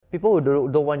people who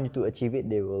don't want you to achieve it,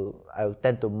 I will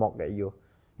tend to mock at you,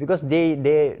 because they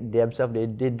themselves they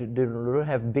don't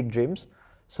have big dreams,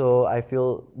 so I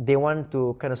feel they want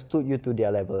to kind of stood you to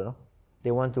their level. No?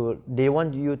 They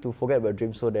want you to forget about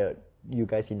dreams so that you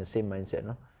guys in the same mindset.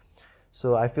 No?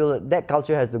 So I feel that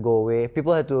culture has to go away.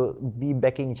 People have to be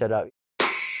backing each other up.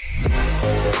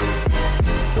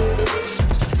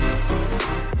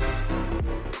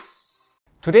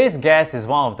 Today's guest is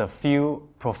one of the few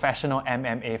professional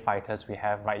MMA fighters we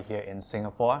have right here in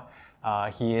Singapore.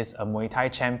 He is a Muay Thai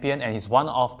champion and he's one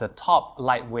of the top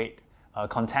lightweight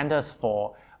contenders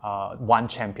for one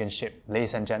championship.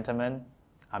 Ladies and gentlemen,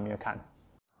 Amir Khan.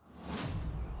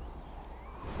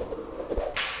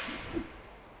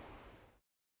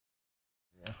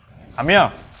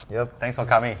 Amir, Yep. thanks for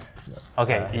coming.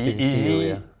 Okay,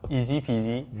 easy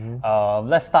peasy.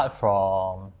 Let's start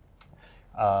from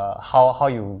how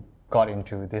you got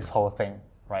into this whole thing,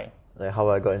 right? Like how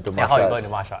I got into martial How you arts. got into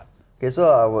martial arts. Okay,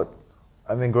 so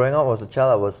growing up as a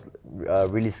child, I was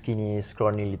really skinny,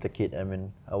 scrawny little kid.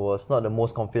 I was not the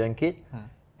most confident kid,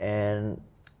 and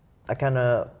I kind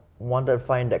of wanted to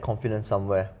find that confidence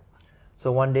somewhere.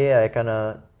 So one day I kind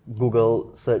of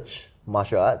Google search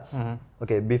martial arts.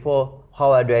 Okay, before,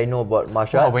 how do I know about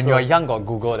martial arts? When you are young, got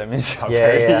Google, that means you're I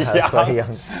very was quite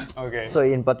young. Okay. So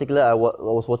in particular, I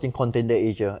was watching Contender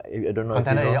Asia. I don't know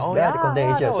Contender if you Asia? know. Oh, the yeah,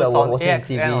 Contender Asia. that So was I was on watching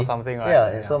AXN TV. or something, right? Yeah,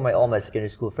 and so all my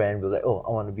secondary school friends were like, oh, I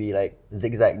want to be like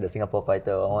Zigzag, the Singapore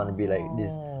fighter. I want to be like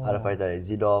this other fighter, like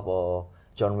Zidov or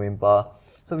John Wimpa.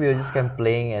 So we were just kind of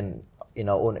playing and in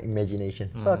our own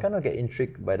imagination. So I kind of get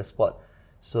intrigued by the sport.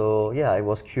 So yeah, I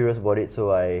was curious about it.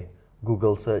 So I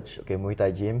Google search, Muay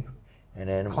Thai gym. And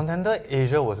then Contender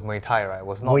Asia was Muay Thai, right?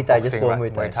 Was not Muay Thai, boxing, just for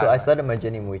right? Muay Thai. So I started my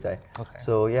journey in Muay Thai. Okay.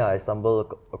 So yeah, I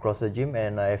stumbled across the gym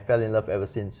and I fell in love ever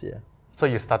since. Yeah. So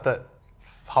you started,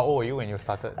 how old were you when you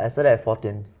started? I started at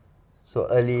 14. So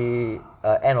early,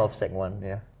 end of Sec 1,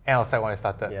 yeah. End of Sec 1 you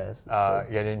started? Yes.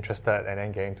 Getting interested and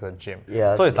then getting to a gym.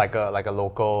 Yeah, So it's like a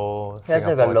local Yeah, it's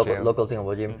like Singapore a gym. local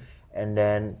Singapore gym. And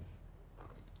then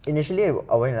initially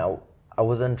I went out. I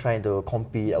wasn't trying to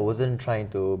compete. I wasn't trying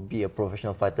to be a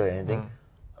professional fighter or anything.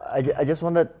 I just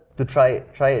wanted to try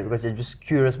it because I'm just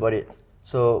curious about it.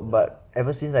 So, but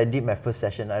ever since I did my first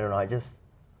session, I don't know.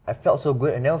 I felt so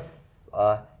good. I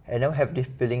never have this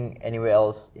feeling anywhere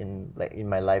else in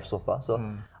my life so far. So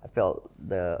I felt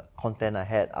the content I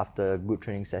had after a good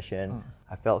training session.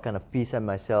 I felt kind of peace at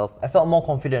myself. I felt more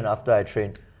confident after I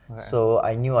trained. Okay. So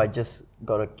I knew I just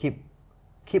gotta keep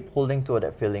holding to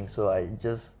that feeling. So I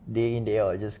just day in day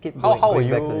out, I just keep going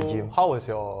back to the gym. How was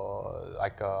your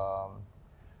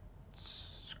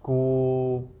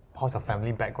school? How's your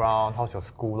family background? How's your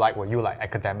school like? Were you like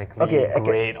academically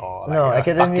great or like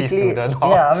a sucky student?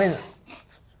 Yeah,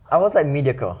 I was like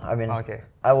mediocre. Okay.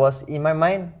 I was in my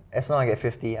mind, as long as I get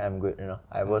 50, I'm good.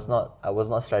 I was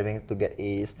not striving to get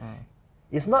A's.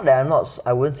 It's not that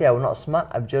I wouldn't say I was not smart.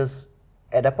 I'm just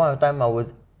at that point of time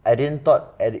I didn't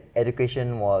thought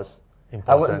education was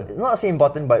important. I would not say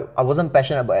important, but I wasn't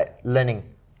passionate about learning.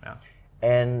 Yeah.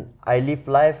 And I live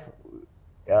life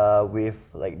with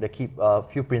like the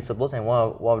few principles, and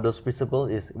one of those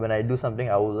principles is when I do something,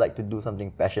 I would like to do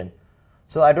something passion.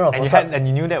 So I don't know. And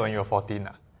you knew that when you were 14,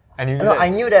 And you knew I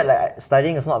knew that like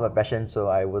studying is not my passion, so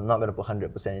I was not gonna put 100%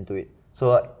 into it.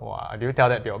 So wow, do you tell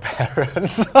that to your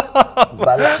parents?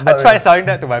 but I tried telling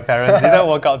that to my parents, didn't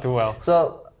work out too well.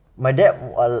 So my dad,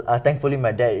 thankfully,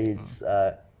 my dad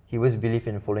he always believed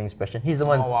in following his passion. He's the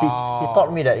one He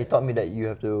taught me that you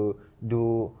have to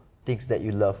do things that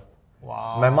you love.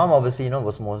 Wow. My mom obviously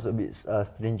was a bit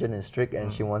stringent and strict,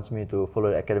 and she wants me to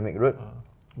follow the academic route.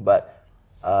 But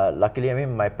luckily,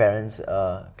 my parents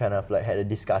kind of like had a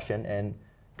discussion and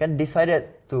kind of decided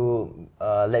to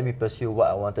let me pursue what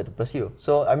I wanted to pursue.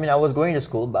 So I was going to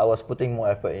school, but I was putting more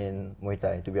effort in Muay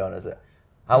Thai, to be honest.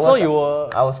 I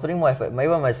was putting more effort. I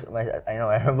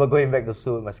remember going back to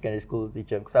school with my secondary school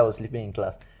teacher because I was sleeping in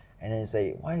class, and then he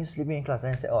say, "Why are you sleeping in class?"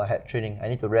 And I said, "Oh, I had training. I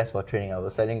need to rest for training." I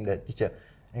was telling the teacher.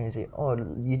 And he said, "Oh,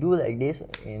 you do like this,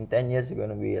 in 10 years you're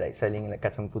gonna be like selling like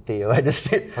kacang putih or the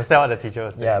street." Was that what the teacher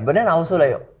was saying? Yeah, but then I also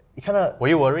like, it kind of... Were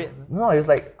you worried? No, it was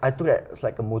like, I took that as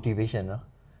like a motivation,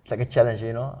 It's like a challenge,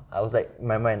 I was like, in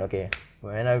my mind, okay,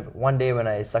 one day when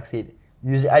I succeed,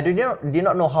 usually, I did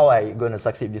not know how I'm gonna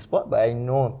succeed in this sport, but I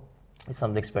know it's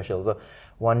something special. So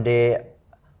one day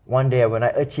when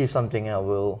I achieve something, I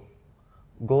will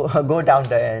go down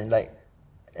there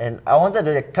and I wanted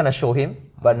to kind of show him,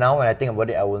 but now when I think about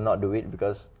it, I will not do it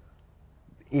because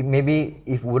maybe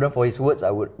if it wouldn't for his words,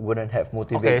 I wouldn't have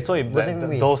motivated. Okay, so if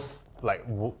those like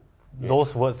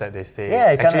those words that they say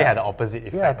Yeah, it actually kinda- had the opposite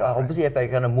effect. Yeah, right? opposite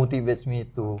effect kind of motivates me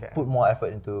to Okay. put more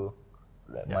effort into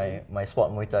like, my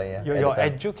sport Muay Thai. Yeah, Your at the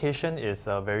time. education is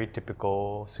a very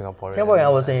typical Singaporean. Singapore, I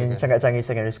was in education. Changat Changi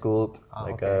Secondary School,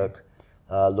 like okay.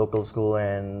 a local school,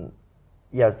 and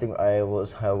yeah, I think I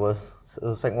was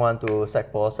Sec 1 to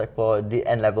Sec 4. Sec 4 did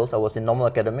N levels. I was in normal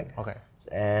academic, Okay.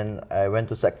 and I went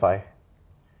to Sec 5.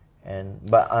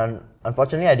 But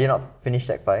unfortunately, I did not finish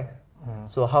Sec 5.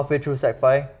 So halfway through Sec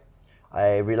 5,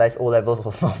 I realized O levels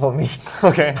was not for me.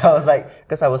 Okay. I was like,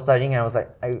 because I was studying, and I was like,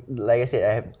 like I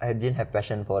said, I didn't have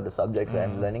passion for the subjects that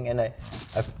I'm learning, and I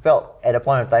felt at a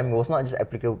point of time it was not just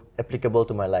applicable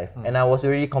to my life. And I was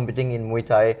already competing in Muay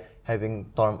Thai, having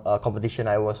competition.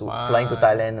 I was flying to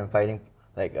Thailand and fighting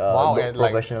like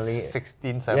professionally. Like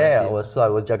 16, 17. Yeah, I was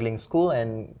juggling school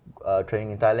and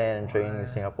training in Thailand and training in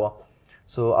Singapore.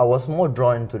 So I was more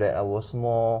drawn to that. I was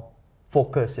more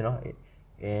focused,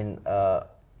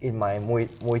 in my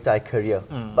Muay Thai career.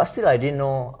 But still, I didn't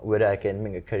know whether I can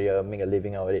make a career, make a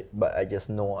living out of it. But I just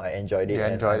know I enjoyed it,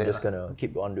 and I'm just gonna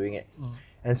keep on doing it.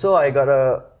 And so I got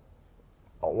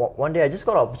one day I just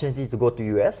got an opportunity to go to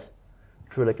US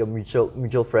through like a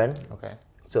mutual friend. Okay.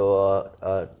 So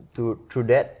through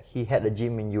that, he had a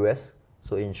gym in US,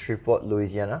 so in Shreveport,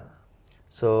 Louisiana.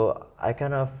 So I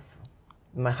kind of,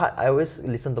 my heart, I always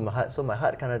listen to my heart. So my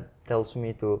heart kind of tells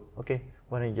me to, okay,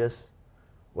 why don't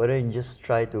you just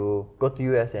try to go to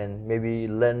US and maybe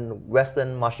learn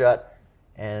Western martial art.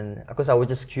 And because I was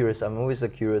just curious, I'm always a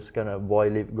curious kind of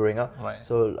boy growing up. Right.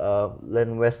 So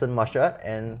learn Western martial art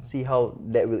and see how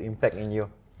that will impact in you.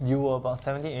 You were about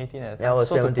 17, 18 at the time. Yeah, I was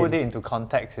so 17. to put it into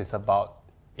context, it's about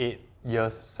 7, 8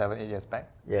 years back.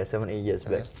 Yeah, 7-8 years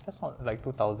back. That's not like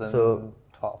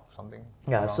 2012 something.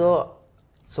 Yeah, around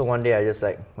so one day I just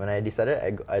like, when I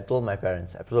decided, I told my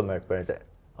parents that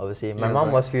obviously my You're mom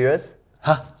going- was furious,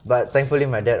 but thankfully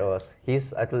my dad was.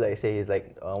 He's like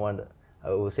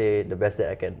I would say the best that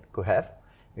I could have,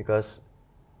 because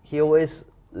he always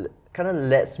kind of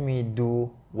lets me do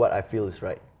what I feel is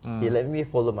right. He let me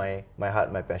follow my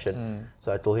heart, my passion.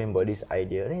 So I told him about this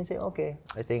idea, and he said, okay,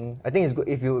 I think it's good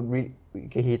if you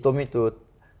he told me to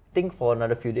think for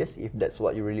another few days. If that's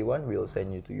what you really want, we'll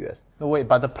send you to US. No, wait,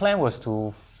 but the plan was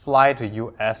to fly to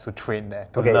US to train there,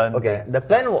 to learn there. The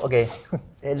plan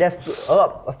there's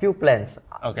a few plans.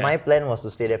 Okay. My plan was to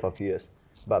stay there for a few years,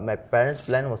 but my parents'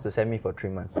 plan was to send me for 3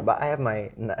 months. But I have my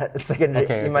secondary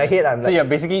in my head. I'm so like,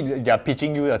 you're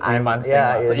pitching you a 3 months thing.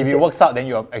 yeah, lah. So yeah, if it works out, then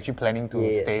you're actually planning to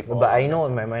yeah, stay for. But I know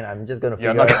in my mind I'm just gonna figure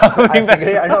You're not it out. coming back.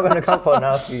 I'm not gonna come for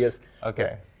another few years.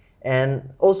 Okay.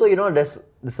 And also,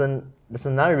 there's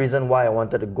another reason why I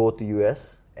wanted to go to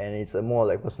US, and it's a more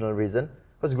like personal reason.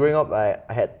 Because growing up,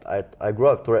 I grew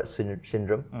up with Tourette's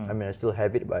syndrome. I mean, I still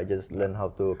have it, but I just learned how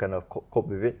to kind of cope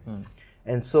with it.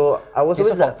 And so I was Okay,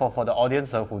 always so like, for the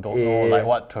audience who don't know like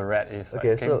what Tourette is,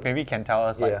 Okay, so- maybe you can tell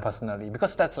us like Yeah. personally,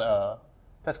 because that's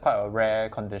quite a rare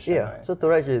condition, yeah. right? So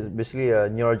Tourette's is basically a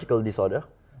neurological disorder.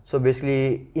 So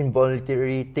basically,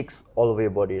 involuntary tics all over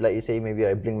your body. Like you say, maybe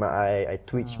I blink my eye, I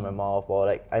twitch my mouth, or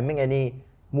like I make any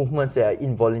movements that are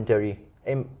involuntary,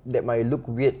 and that might look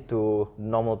weird to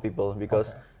normal people,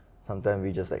 because sometimes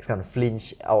we just like kind of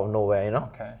flinch out of nowhere,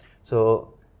 Okay.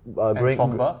 So And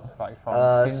from birth, like from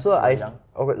since so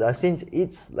you're young? since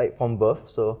it's like from birth,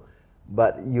 so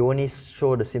but you only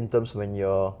show the symptoms when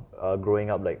you're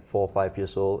growing up, like 4 or 5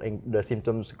 years old, and the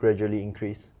symptoms gradually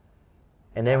increase.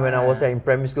 And then when I was in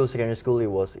primary school, secondary school,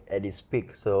 it was at its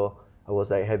peak. So I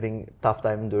was like having tough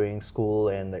time during school,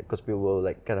 and like, because people were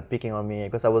like kind of picking on me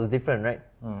because I was different, right?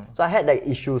 So I had like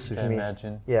issues with Can me.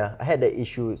 imagine. Yeah, I had the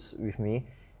issues with me,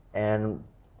 and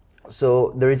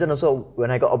so the reason also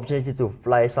when I got opportunity to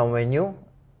fly somewhere new,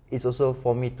 it's also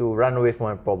for me to run away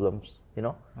from my problems.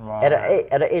 At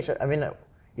the age, I mean,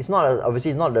 it's not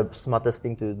obviously it's not the smartest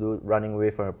thing to do, running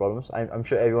away from your problems. I'm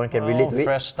sure everyone can relate to it.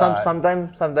 Fresh start.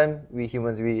 Sometimes we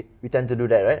humans we tend to do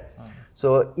that, right?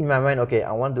 So in my mind, okay,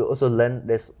 I want to also learn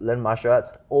martial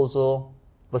arts. Also,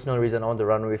 personal reason, I want to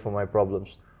run away from my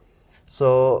problems.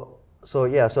 So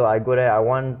I go there. I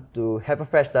want to have a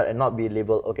fresh start and not be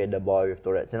labeled, okay, the boy with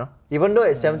Tourette's. Even though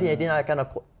at 17, 18, I kind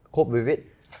of cope with it.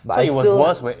 But So I it was still,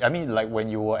 worse. I mean, like when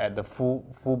you were at the full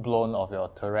blown of your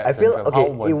Tourette's I feel syndrome,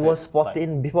 okay. how was It was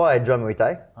 14 before I joined Muay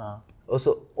Thai.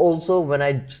 Also when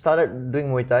I started doing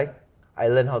Muay Thai, I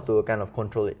learned how to kind of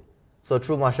control it. So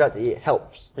through martial arts, it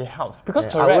helps. It helps because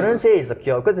Yeah, Tourette. I wouldn't say it's a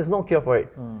cure, because there's no cure for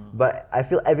it. But I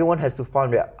feel everyone has to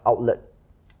find their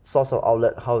source of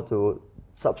outlet, how to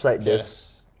subside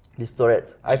Yes. these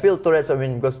Tourette's. I feel Tourette's, I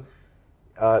mean, because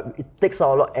it takes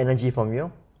out a lot of energy from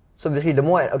you. So basically, the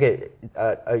more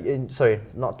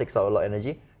not takes out a lot of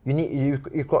energy.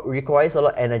 It requires a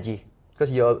lot of energy.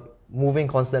 because you're moving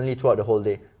constantly throughout the whole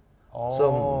day.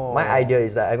 So my idea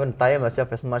is that I'm going to tire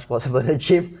myself as much possible in the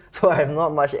gym, so I have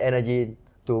not much energy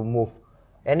to move.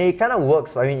 And it kind of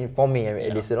works, I mean, for me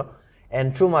at least, you know.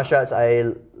 And through martial arts, I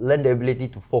learned the ability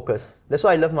to focus. That's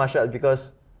why I love martial arts,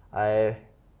 because I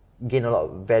gain a lot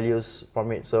of values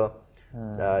from it. So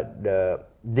the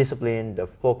discipline, the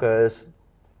focus,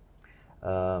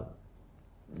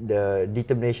 the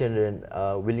determination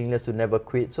and willingness to never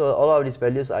quit. So all of these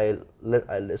values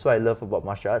that's what I love about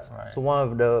martial arts. Right. So one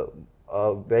of the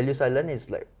values I learned is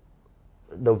like,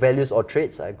 the values or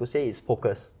traits I could say is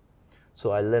focus.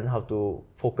 So I learned how to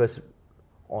focus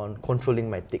on controlling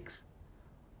my tics.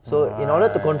 So in order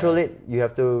to control it, you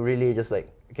have to really just like,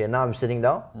 okay, now I'm sitting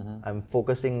down, I'm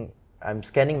focusing, I'm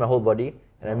scanning my whole body,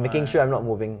 and I'm making sure I'm not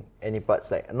moving any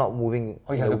parts, like I'm not moving.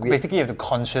 You have to basically you have to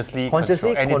consciously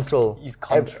control. And it's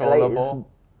controllable.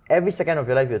 Every second of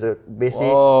your life, you have to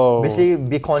basically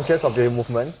be conscious of your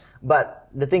movement. But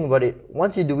the thing about it,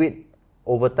 once you do it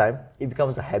over time, it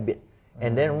becomes a habit.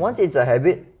 And then once it's a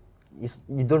habit,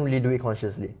 you don't really do it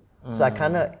consciously. So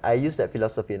I use that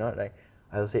philosophy, you know, like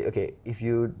I'll say, okay, if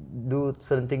you do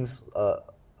certain things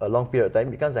a long period of time,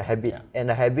 it becomes a habit. And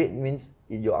a habit means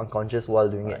you're unconscious while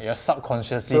doing it. You're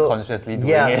consciously doing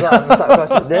it. Yeah, so I'm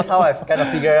subconscious. That's how I've kind of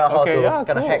figured out how to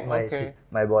kind of hack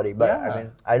my body. But I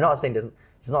mean, I'm not saying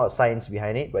it's not a science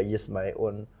behind it, but just my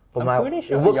own. Pretty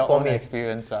sure it works your for own me.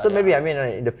 Experience. So maybe, I mean,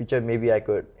 in the future, maybe I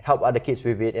could help other kids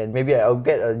with it, and maybe I'll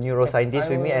get a neuroscientist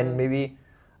with me, and maybe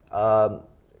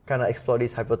kind of explore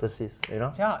this hypothesis, you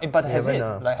know? Yeah, but has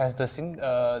the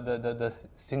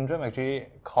syndrome actually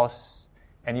caused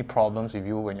any problems with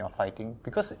you when you're fighting?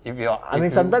 Because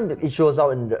sometimes it shows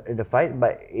out in the fight,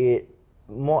 but it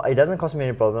doesn't cause me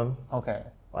any problem. Okay.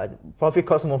 Probably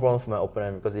cause more problems for my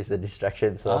opponent because it's a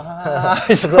distraction. So,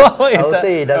 so I would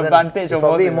say it doesn't. Advantage it's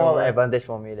probably more advantage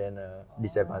for me than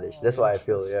disadvantage. That's what I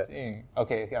feel. Yeah.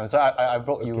 Okay. So I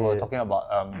brought you were talking about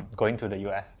going to the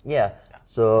US. Yeah.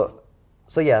 So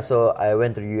I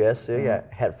went to the US. So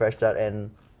had fresh start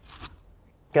and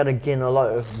kind of gained a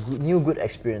lot of good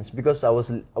experience because I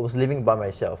was living by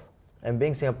myself. And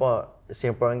being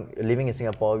Singaporean, living in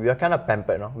Singapore, we are kind of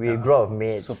pampered, no? We grow up with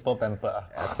mates. Super pampered.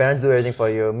 Parents do everything for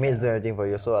you, mates do everything for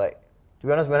you. So like, to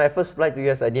be honest, when I first flight to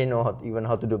US, I didn't know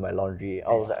how to do my laundry. I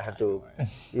was like, I have to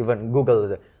even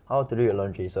Google how to do your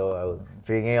laundry. So I was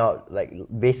figuring out like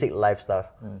basic life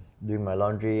stuff, doing my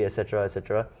laundry, etc.,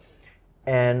 etc.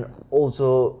 And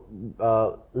also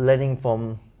learning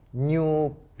from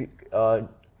new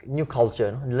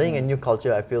culture. Learning a new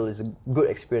culture, I feel, is a good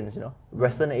experience. You know,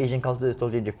 Western Asian culture is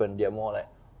totally different. They are more like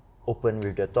open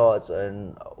with their thoughts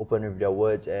and open with their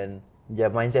words, and their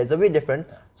mindset is a bit different.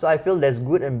 So I feel there's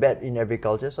good and bad in every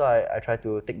culture. So I try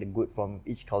to take the good from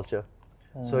each culture.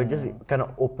 So it just kind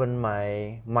of opened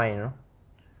my mind, you know?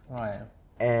 Right.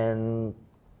 And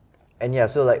yeah,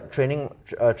 so like training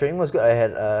was good.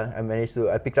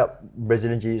 I picked up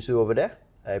Brazilian Jiu-Jitsu over there.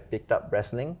 I picked up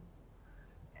wrestling.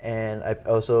 And I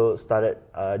also started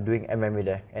doing MMA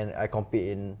there, and I compete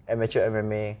in amateur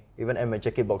MMA, even amateur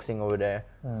kickboxing over there.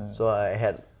 So I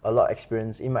had a lot of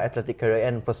experience in my athletic career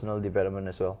and personal development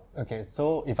as well. Okay,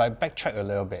 so if I backtrack a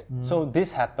little bit, so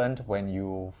this happened when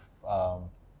you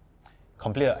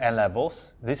completed N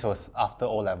levels. This was after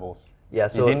O levels. Yeah,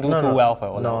 so you didn't do too well for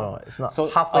O levels. No, it's not. So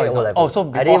halfway O levels. Oh, so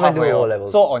before I didn't even halfway do O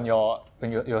levels. So on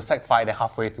when you're Sec 5, then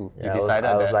halfway through, you decided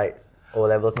I was like, O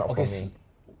levels not for me.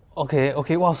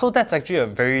 Okay. Wow, so that's actually a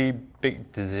very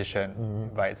big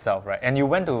decision by itself, right? And you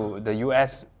went to the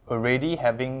US already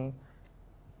having.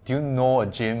 Do you know a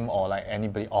gym or like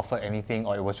anybody offer anything,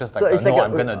 or it was just like,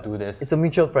 I'm gonna do this? It's a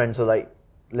mutual friend. So like,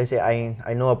 let's say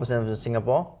I know a person from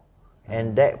Singapore,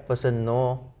 and that person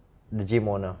know the gym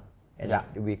owner, and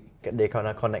they kind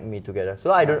of connect me together.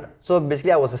 So So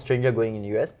basically, I was a stranger going in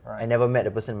the US. Right. I never met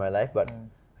a person in my life, but.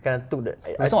 Kind of took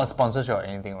it's not a sponsorship or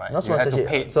anything, right? Not sponsorship. You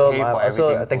had to pay for also,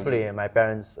 everything. Thankfully, my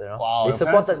parents, wow, they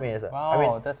supported me. Wow, I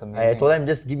mean, that's amazing. I told them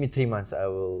just give me 3 months, I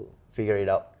will figure it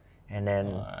out. And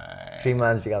then 3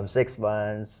 months become 6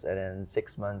 months, and then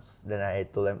 6 months. Then I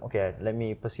told them, okay, let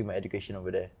me pursue my education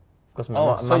over there. Because my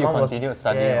mom continued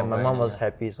studying. Yeah, my mom was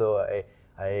happy, so I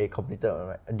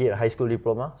did a high school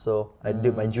diploma. So I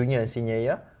did my junior and senior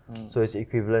year. So it's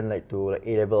equivalent to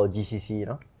A level or GCC, you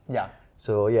know. Yeah.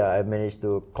 So yeah, I managed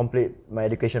to complete my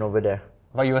education over there.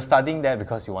 But you were studying there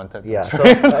because you wanted to. Yeah. So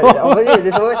obviously,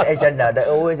 there's always agenda.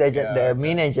 The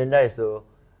main agenda is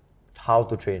how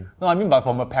to train. No, I mean, but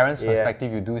from a parent's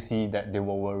perspective, you do see that they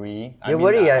will worry. They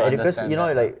worry, because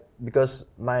because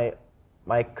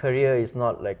my career is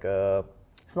not like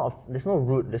there's no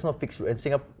route, there's no fixed route. In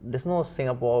Singapore, there's no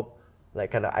Singapore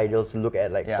like kind of idols to look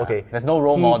at. Like Yeah. okay, There's no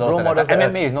role models at that time.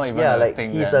 that MMA is not even yeah, a like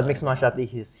thing he's then, a mixed martial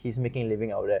artist. He's making a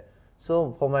living out there.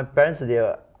 So for my parents,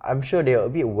 I'm sure they're a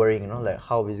bit worrying, like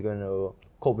how he's going to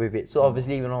cope with it. So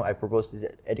obviously, I proposed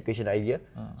this education idea.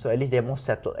 So at least they're more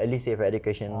settled. At least if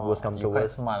education was come to You're quite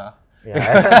worst. smart, Yeah,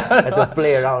 I had to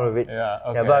play around with it. Yeah,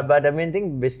 okay. Yeah, but the main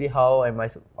thing basically I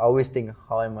always think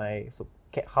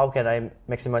how can I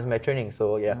maximize my training?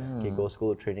 So yeah, okay, go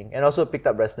school training, and also picked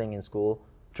up wrestling in school.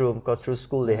 Because through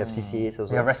school they have CCAs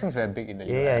also. Yeah, wrestling is very big in the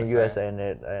US. Yeah, in US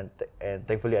right? and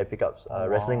thankfully I pick up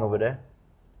wrestling over there.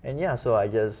 And yeah, so I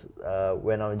just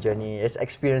went on a journey. It's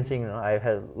experiencing, I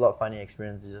had a lot of funny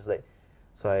experiences. Just like,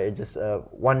 so I just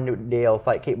one day I'll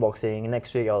fight kickboxing.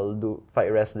 Next week I'll do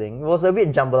fight wrestling. It was a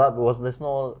bit jumbled up. There's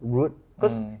no route.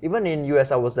 Because even in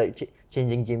US I was like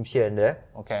changing gyms here and there.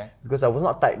 Okay. Because I was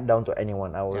not tied down to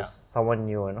anyone. I was someone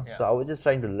new, Yeah. So I was just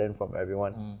trying to learn from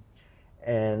everyone.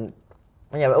 And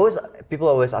yeah, but people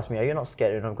always ask me, "Are you not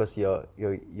scared?" Because you're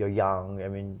young. I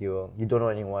mean, you don't know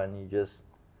anyone. You just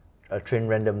train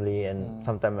randomly, and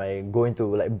sometimes I go into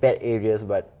like bad areas,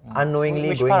 but unknowingly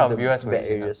Which going part into of US were bad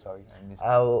you in? areas. Sorry, I missed.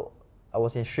 I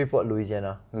was in Shreveport,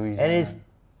 Louisiana, and it's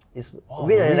a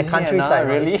bit in the Louisiana, countryside.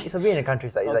 really? It's a bit in the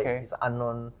countryside. It's Okay. like it's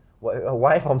unknown.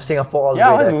 Why from Singapore all the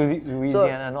Yeah, way why there?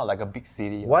 Louisiana, not like a big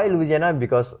city? Why Louisiana?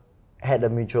 Because had a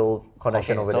mutual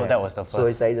connection Okay, over so there. that was the So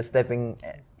it's first like the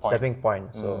stepping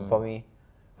point. So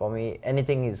for me,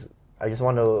 anything is. I just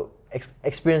want to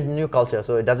experience new culture.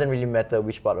 So it doesn't really matter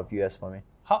which part of US for me.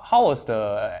 How was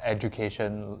the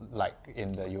education like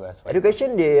in the US?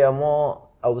 Education, they are more.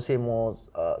 I would say more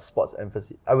sports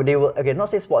emphasis. They will not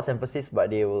say sports emphasis,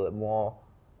 but they will more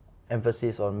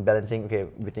emphasis on balancing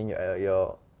between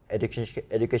your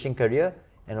education career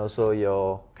and also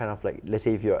your kind of like, let's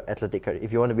say if you're athletic career.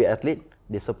 If you want to be an athlete,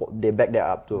 they back that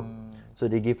up too. So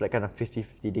they give like kind of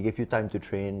 50-50. They give you time to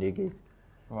train.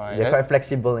 They're quite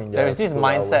flexible in their There is this school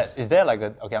mindset. hours. Is there like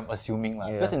I'm assuming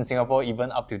because in Singapore,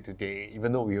 even up to today,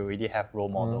 even though we already have role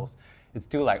models, it's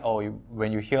still like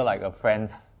when you hear like a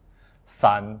friend's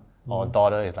son or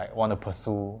daughter is like want to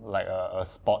pursue like a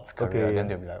sports career, then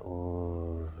they'll be like,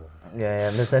 ooh. Yeah,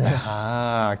 understand.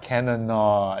 Can or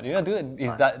not?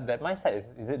 Is that mindset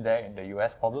is it there in the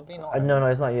US? Probably not. No,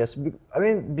 it's not US. I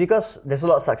mean, because there's a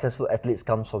lot of successful athletes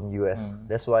comes from US.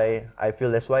 That's why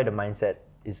the mindset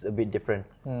is a bit different.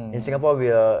 In Singapore,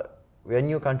 we are a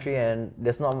new country, and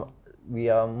we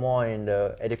are more in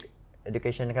the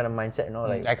education kind of mindset,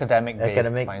 like academic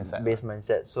based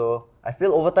mindset. So I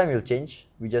feel over time it will change.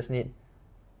 We just need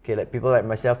like people like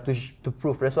myself to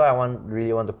prove. That's why I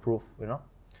really want to prove,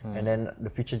 and then the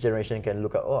future generation can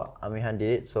look at, Amihan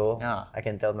did it, so I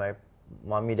can tell my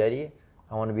mommy, daddy,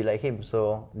 I want to be like him.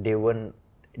 So they will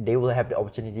have the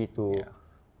opportunity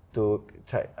to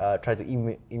try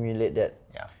to emulate that.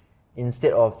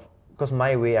 Instead of, because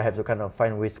my way, I have to kind of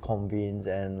find ways to convince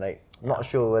and like not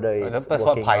sure whether it's that's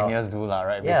working what pioneers do,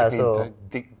 right? Yeah, Basically,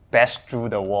 to bash through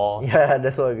the walls. Yeah,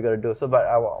 that's what we gotta do. So, but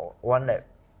I want that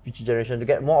future generation to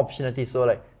get more opportunities. So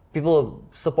like people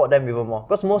support them even more.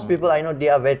 Because most people I know, they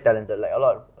are very talented. Like a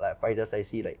lot of like fighters I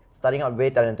see, like starting out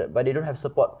very talented, but they don't have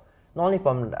support. Not only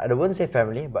from, I wouldn't say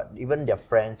family, but even their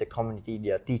friends, their community,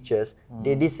 their teachers.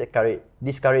 They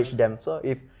discourage them. So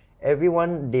if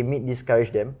everyone they meet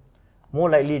discourage them, more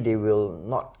likely they will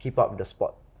not keep up the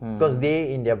sport. Because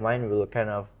they in their mind will kind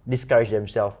of discourage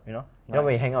themselves, You know,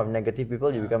 when you hang out with negative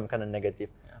people, you become kind of negative.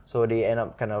 So they end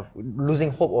up kind of losing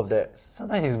hope of that.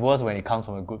 Sometimes it's worse when it comes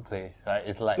from a good place, right?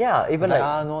 It's like, even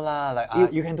like no lah,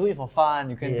 like you can do it for fun,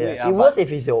 you can do it. It's worse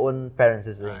if it's your own parents,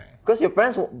 is it? Because your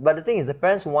parents, but the thing is, the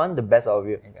parents want the best out of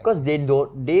you. Because they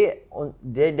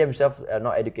themselves are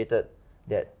not educated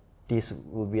that this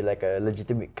will be like a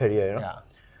legitimate career,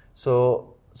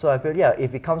 So I feel,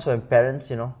 if it comes from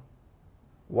parents,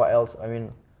 what else? I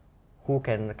mean, who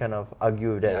can kind of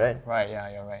argue with that, right? Right,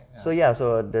 you're right.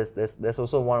 So there's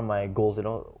also one of my goals,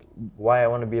 why I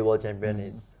want to be a world champion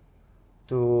is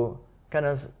to kind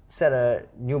of set a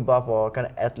new bar for kind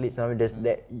of athletes. I mean,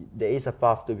 there is a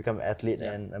path to become an athlete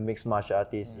and a mixed martial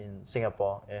artist in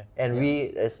Singapore. And we,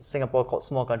 as Singapore,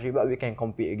 small country, but we can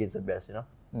compete against the best,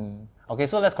 Okay,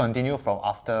 so let's continue from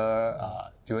after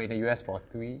you were in the US for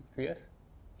 3 years?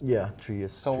 Yeah, 3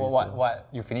 years. So what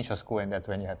you finished your school and that's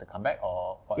when you had to come back,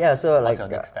 or what? So what's like your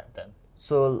next step then?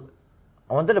 So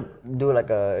I wanted to do like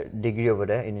a degree over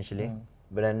there initially,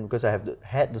 but then because I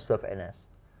had to serve NS,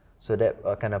 so that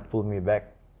kind of pulled me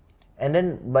back. And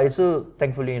then, but so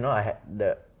thankfully, I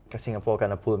had Singapore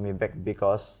kind of pulled me back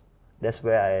because that's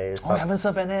where I started. Oh, you haven't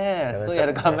served NS, so you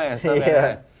had to come back and serve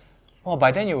NS. Oh,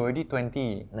 by then you were already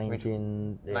 20.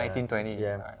 19, 19, 20.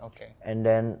 Yeah. Right, okay. And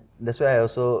then that's where I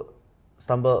also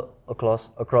stumbled across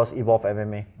Evolve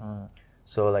MMA.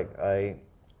 So like I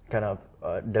kind of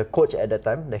the coach at that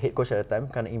time, the head coach at that time,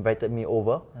 kind of invited me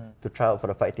over to try out for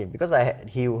the fight team because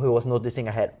he was noticing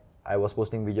I was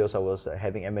posting videos, I was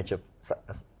having amateur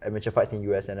fights in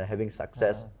US and having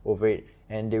success over it,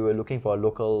 and they were looking for a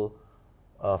local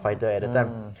fighter at the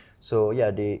time. So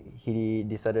yeah, he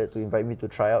decided to invite me to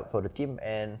try out for the team,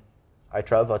 and I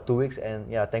tried for 2 weeks,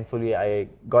 and yeah, thankfully I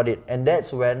got it, and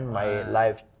that's when my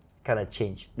life kind of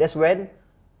changed. That's when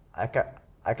I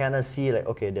kind of see like,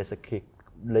 okay, there's a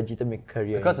legitimate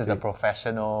career because it's a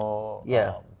professional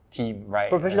team, right?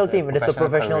 Professional team. It's a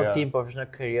professional career. team, professional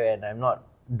career, and I'm not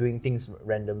doing things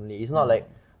randomly. It's not like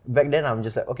back then I'm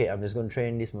just like, okay, I'm just going to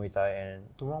train this Muay Thai, and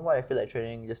tomorrow I feel like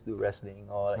training, just do wrestling,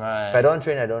 or like, if I don't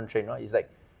train, I don't train. No? It's like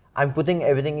I'm putting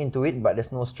everything into it, but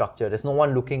there's no structure. There's no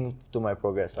one looking to my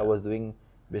progress. I was doing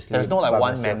basically. There's no like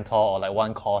one myself. mentor or like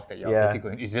one course that you're basically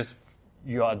going. It's just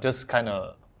you are just kind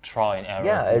of trial and error.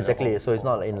 Yeah, exactly. So it's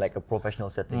not in like a professional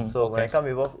setting. So when I come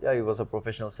Evolve, it was a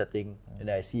professional setting, and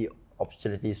I see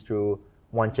opportunities through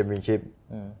one championship.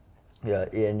 Yeah,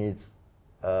 and it's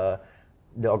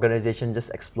the organization just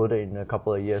exploded in a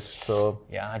couple of years. So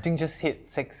yeah, I think just hit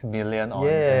 6 million on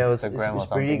Instagram it's or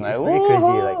something. It's pretty crazy.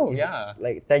 Like yeah,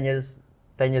 like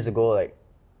 10 years ago, like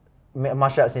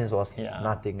martial arts scenes was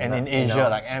nothing. And in Asia,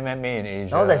 like MMA in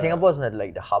Asia, I was like Singapore is not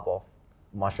like the hub of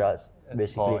martial arts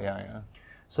basically.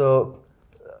 So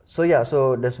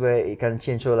that's where it can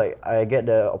change. So like I get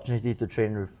the opportunity to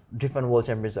train with different world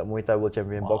champions, like Muay Thai world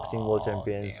champion, boxing world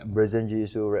champions, Brazilian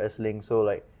Jiu-Jitsu, wrestling. So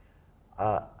like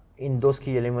in those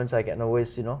key elements, I can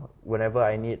always, whenever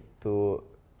I need to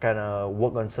kind of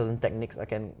work on certain techniques, I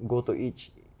can go to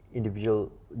each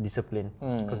individual discipline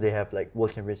because they have like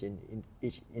world champions in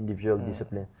each individual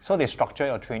discipline. So they structure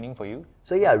your training for you?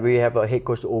 So yeah, we have a head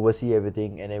coach to oversee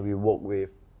everything, and then we work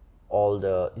with all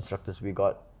the instructors we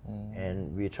got,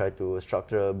 and we try to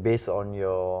structure based on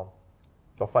your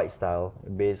fight style,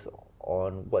 based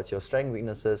on what's your strength,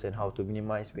 weaknesses, and how to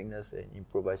minimize weakness and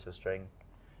improvise your strength.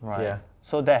 Right. Yeah.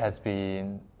 So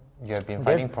you have been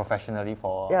fighting professionally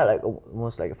for like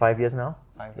almost like 5 years now,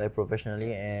 like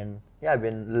professionally, and yeah, I've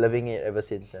been loving it ever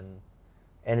since. And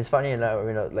it's funny,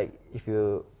 like if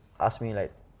you ask me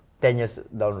like 10 years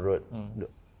down the road,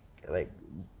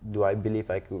 do I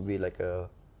believe I could be like a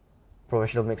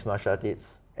professional mixed martial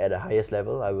artist at the highest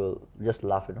level? I will just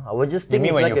laugh. I would just think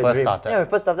You mean it's when like you a first dream. started? Yeah, when I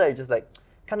first started, it's just like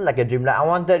kind of like a dream. Like I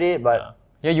wanted it, but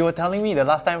Yeah, you were telling me the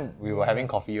last time we were having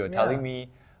coffee, you were telling me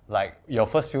like your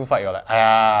first few fights, you're like,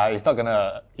 it's not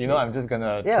gonna, I'm just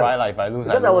gonna try, like if I lose,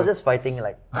 because I was just fighting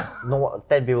like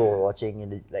 10 people were watching,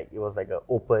 and it was like a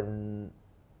open,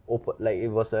 like it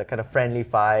was a kind of friendly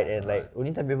fight, and like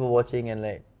only 10 people watching, and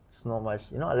like it's not much,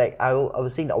 like I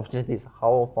was seeing the opportunities,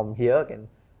 how from here can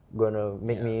gonna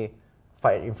make me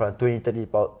fight in front of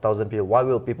 20,000-30,000 people. Why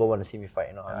will people want to see me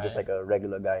fight? I'm just like a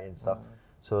regular guy and stuff.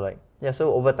 So like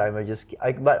so over time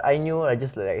but I knew, I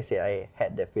just like I said, I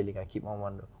had that feeling. I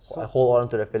hold on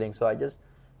to that feeling. So I just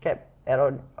kept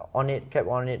on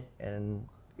it, and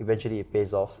eventually it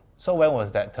pays off. So when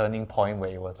was that turning point where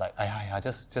it was like,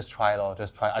 just try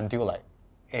until like,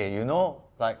 hey,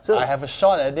 I have a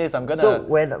shot at this. I'm gonna. So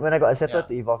when I got accepted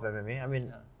to Evolve MMA, I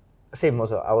mean. Same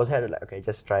also. I was had like, okay,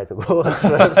 just try to go.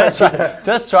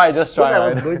 just try. I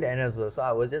was going to NS, so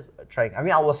I was just trying. I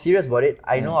mean, I was serious about it.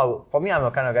 I know. For me, I'm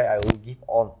a kind of guy. I will give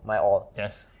my all.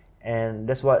 Yes. And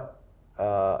that's what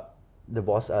the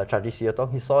boss, Chaji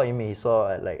Siyotong, he saw in me. He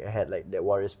saw like I had like that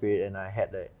warrior spirit, and I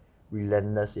had like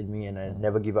relentless in me, and I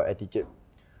never give up attitude.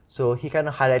 So he kind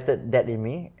of highlighted that in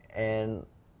me, and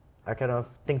I kind of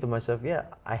think to myself, yeah,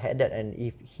 I had that, and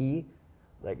if he,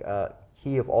 like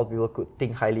he of all people could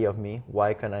think highly of me,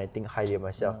 why can't I think highly of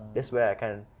myself? That's where I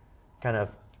kind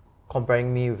of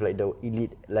comparing me with like the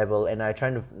elite level, and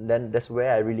then that's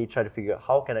where I really try to figure out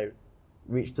how can I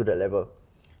reach to that level.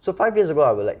 So 5 years ago,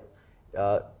 I was like,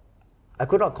 I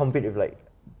could not compete with like,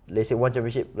 let's say one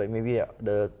championship, like maybe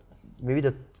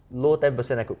the low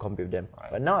 10% I could compete with them.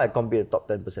 Right. But now I compete the top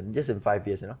 10% just in 5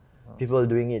 years, People are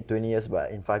doing it 20 years,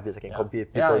 but in 5 years I can compete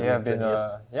with people. You have been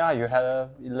you had a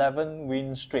 11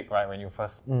 win streak, right, when you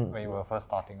were first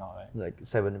starting out, right? Like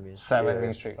 7 wins. 7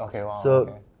 win streak. Okay, wow.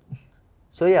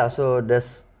 So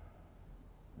that's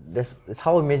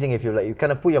how amazing if you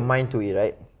kind of put your mind to it,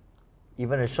 right?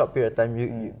 Even a short period of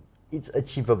time, it's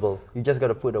achievable. You just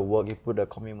gotta put the work, you put the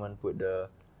commitment, put the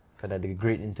kind of the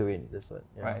grit into it. That's what.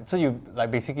 Yeah. Right. So you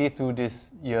like basically through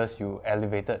these years you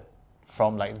elevated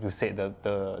from, like you said,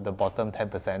 the bottom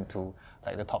 10% to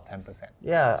like the top 10%.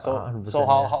 Yeah. So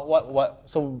how what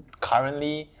so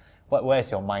currently where is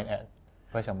your mind at?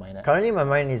 Where's your mind at? Currently, my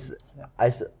mind is,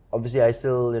 obviously I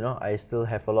still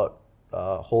have a lot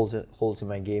holes in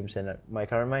my games, and my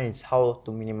current mind is how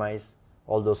to minimize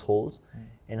all those holes,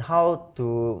 and how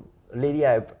to. Lately,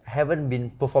 I haven't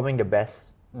been performing the best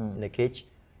in the cage.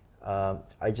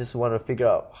 I just want to figure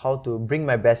out how to bring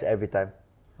my best every time.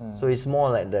 So it's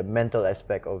more like the mental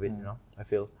aspect of it, I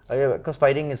feel. Because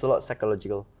fighting is a lot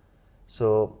psychological.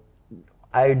 So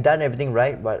I've done everything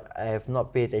right, but I have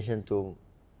not paid attention to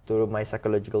my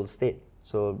psychological state.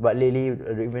 So, but lately,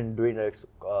 even during the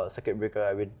circuit breaker,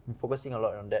 I've been focusing a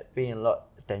lot on that, paying a lot of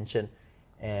attention.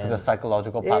 And to the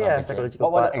psychological part of the psychological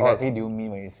game. What part, exactly do you mean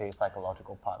when you say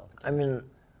psychological part of the game? I mean,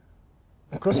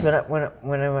 because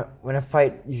when I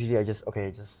fight, usually I just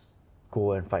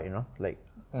go and fight. Like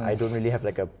I don't really have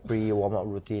like a pre-warm up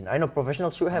routine. I know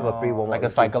professionals should have a pre-warm up. Like routine. a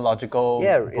psychological.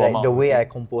 Like the way routine. I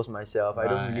compose myself. I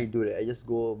don't really do that. I just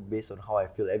go based on how I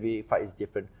feel. Every fight is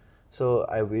different. So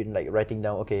I've been like writing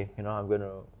down. Okay, I'm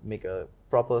gonna make a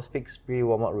proper fixed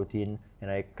pre-warm up routine, and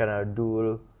I kind of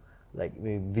do like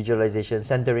visualization,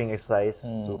 centering exercise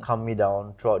to calm me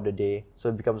down throughout the day. So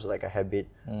it becomes like a habit.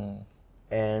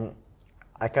 And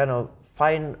I kind of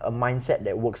find a mindset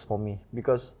that works for me,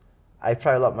 because I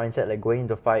try a lot of mindset, like going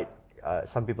into fight.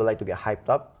 Some people like to get hyped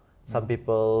up. Some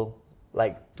people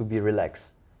like to be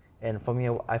relaxed. And for me,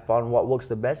 I found what works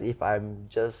the best if I'm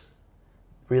just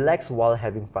relaxed while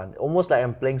having fun. Almost like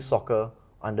I'm playing soccer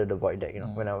under the void deck.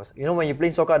 When you're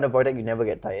playing soccer under the void deck, you never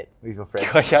get tired with your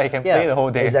friends. Yeah, you can play the whole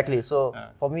day. Exactly. So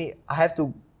for me, I have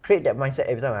to create that mindset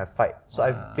every time I fight. So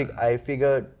I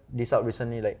figured this out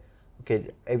recently. Like,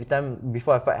 okay, every time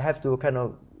before I fight, I have to kind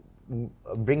of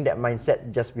bring that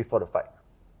mindset just before the fight.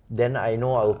 Then I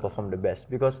know I will perform the best,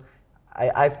 because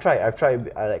I've tried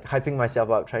like hyping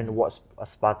myself up, trying to watch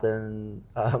Spartan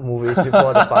movies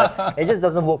before the fight. It just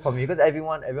doesn't work for me, because every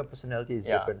personality is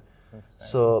different. 100%.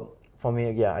 So for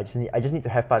me, I just need to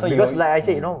have fun, because like I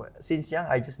say, since young,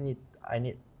 I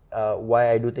need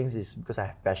why I do things is because I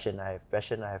have passion. I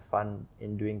have fun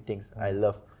in doing things I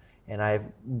love, and I've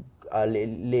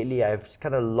lately I've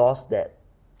kind of lost that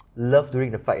love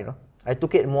during the fight. I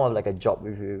took it more like a job,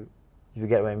 if you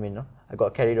get what I mean. I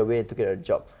got carried away and took it as a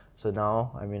job. So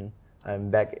now,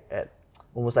 I'm back at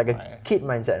almost like a kid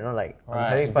mindset, like I'm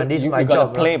having fun. This is my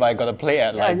job. But I gotta play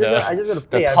at like I just gotta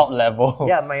play. the top level.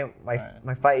 Yeah,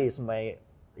 my fight is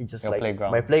it's just your like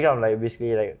playground. my playground, like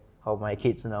basically like how my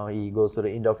kids now, he goes to the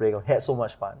indoor playground, had so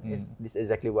much fun. This is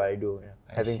exactly what I do.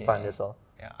 Having fun, that's all.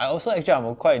 Yeah,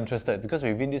 I'm quite interested, because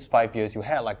within these 5 years, you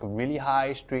had like a really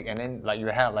high streak, and then like you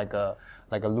had like a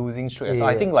losing streak. So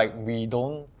I think like we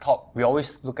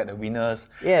always look at the winners.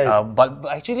 Yeah. But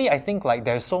actually, I think like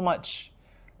there's so much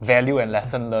value and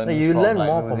lesson learned. You from, learn like,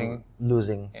 more losing. from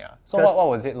losing. Yeah. So what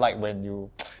was it like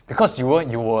when because you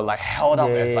were like held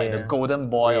up as like the golden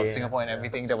boy of Singapore and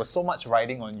everything. There was so much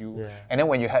riding on you, and then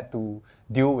when you had to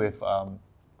deal with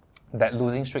that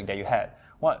losing streak that you had.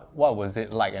 What was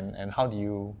it like, and how do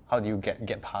you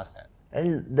get past that?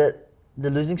 And the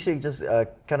losing streak just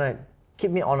kind of keep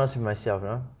me honest with myself.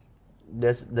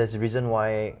 There's a reason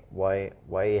why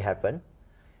it happened,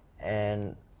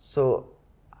 and so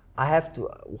I have to.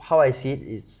 How I see it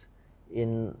is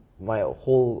in my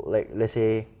whole, like let's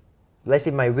say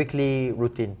my weekly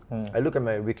routine. I look at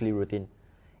my weekly routine,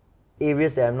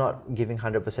 areas that I'm not giving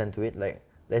 100% to it. Like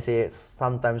let's say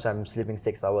sometimes I'm sleeping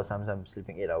 6 hours, sometimes I'm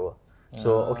sleeping 8 hours.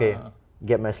 So okay,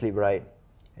 get my sleep right,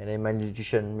 and then my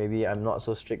nutrition, maybe I'm not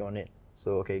so strict on it.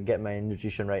 So okay, get my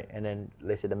nutrition right, and then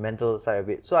let's say the mental side of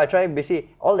it. So I try basically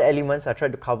all the elements. I try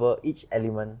to cover each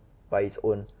element by its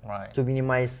own, to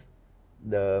minimize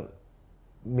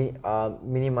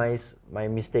minimize my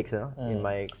mistakes. In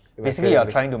my basically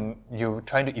you're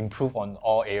trying to improve on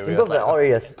all areas. Improve like all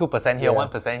areas. 2% here,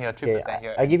 1% here, 3%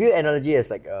 here. I give you analogy as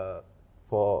like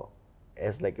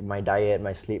as like my diet,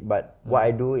 my sleep, but what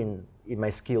I do in my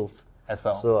skills as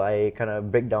well. So I kind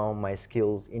of break down my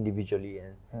skills individually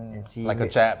and see like a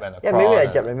jab and a yeah, maybe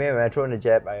a jab. Maybe when I throw in a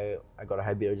jab, I got a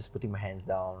habit of just putting my hands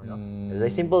down.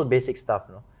 Like simple basic stuff.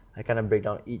 I kind of break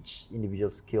down each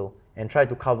individual skill and try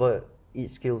to cover each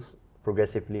skills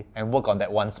progressively and work on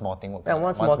that one small thing.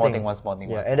 One small thing.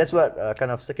 Yeah, and that's what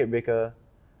kind of circuit breaker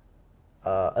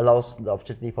allows the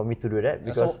opportunity for me to do that,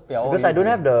 because I don't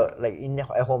have the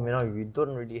at home, we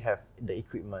don't really have the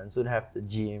equipment, don't have the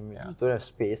gym, don't have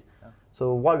space.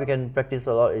 So what we can practice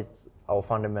a lot is our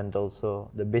fundamentals, so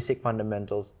the basic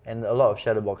fundamentals, and a lot of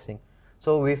shadow boxing.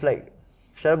 So with like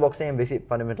shadow boxing and basic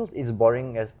fundamentals, it's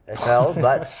boring as hell,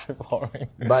 but boring.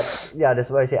 But yeah, that's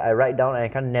why I say I write down and I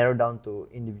can narrow down to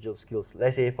individual skills.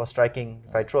 Let's say for striking,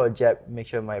 if I throw a jab, make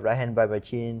sure my right hand by my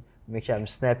chin, make sure I'm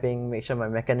snapping, make sure my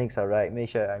mechanics are right, make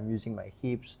sure I'm using my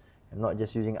hips I'm not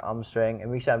just using arm strength,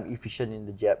 and make sure I'm efficient in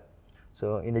the jab.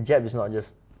 So in the jab, it's not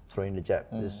just throwing the jab.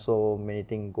 There's so many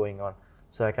things going on.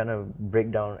 So I kind of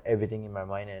break down everything in my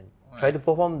mind and try to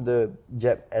perform the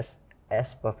jab as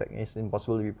perfect. It's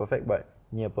impossible to be perfect, but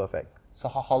near perfect. So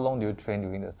how long do you train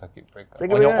during the circuit breaker?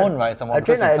 Circuit On your breaker, own, right? I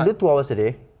train. I do 2 hours a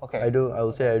day. Okay. I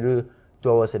would say I do 2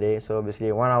 hours a day. So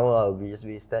basically 1 hour I'll be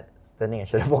standing and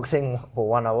shadow boxing for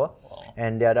 1 hour,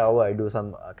 and the other hour I do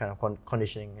some kind of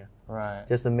conditioning. Right.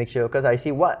 Just to make sure, because I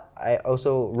see what I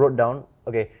also wrote down.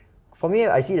 Okay, for me,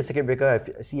 I see the circuit breaker.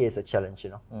 I see it as a challenge.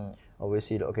 I always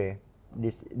see okay,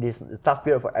 this a tough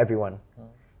period for everyone,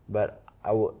 but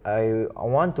I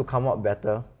want to come out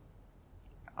better.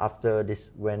 After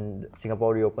this, when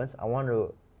Singapore reopens, I want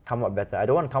to come out better. I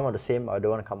don't want to come out the same. I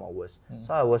don't want to come out worse.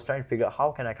 So I was trying to figure out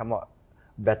how can I come out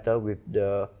better with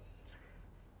the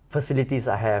facilities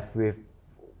I have, with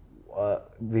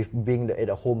being at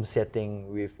a home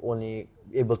setting, with only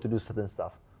able to do certain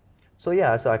stuff. So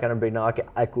yeah, so I kind of break down.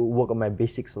 I could work on my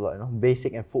basics a lot,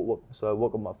 basic and footwork. So I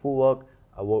work on my footwork.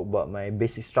 I work about my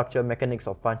basic structure, mechanics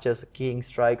of punches, kicking,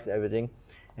 strikes, everything.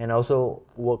 And I also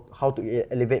work how to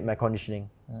elevate my conditioning.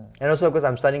 And also because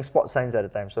I'm studying sports science at the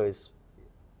time, so it's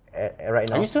right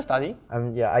now. Are you still studying?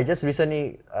 I just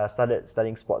recently started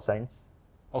studying sports science.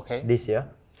 Okay. This year.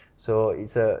 So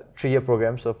it's a 3-year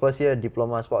program. So first year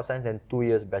diploma sports science and 2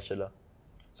 years bachelor.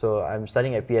 So I'm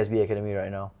studying at PSB Academy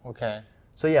right now. Okay.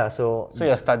 So yeah, so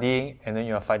you're studying and then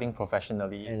you're fighting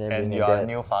professionally and you are a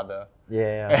new father.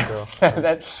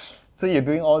 Yeah. So you're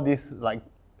doing all this like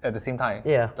at the same time.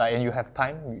 Yeah. Like, and you have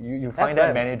time. You find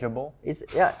that manageable. It's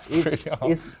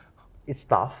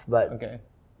tough, but okay.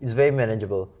 It's very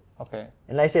manageable. Okay.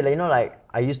 And like I said,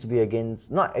 I used to be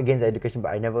not against education, but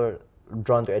I never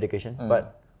drawn to education.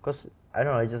 But because I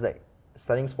don't know, I just like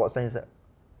studying sports science.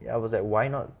 I was like, why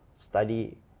not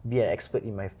be an expert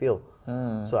in my field?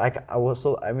 So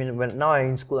when now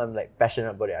I'm in school, I'm like passionate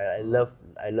about it. I love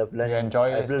learning. You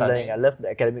enjoy studying. I love the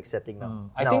academic setting now.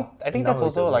 I think that's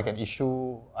also like an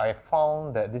issue. I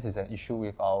found that this is an issue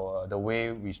with the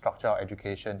way we structure our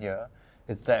education here.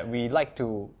 It's that we don't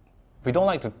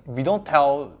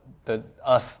tell the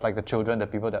children, the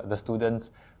people, the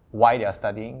students, why they are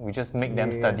studying. We just make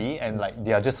them study, and like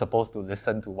they are just supposed to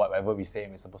listen to whatever we say,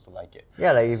 and we're supposed to like it.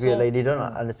 Yeah, like if they don't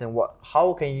understand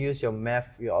how can you use your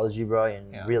math, your algebra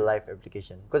in real life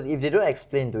application? Because if they don't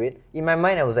explain to it, in my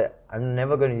mind I was like, I'm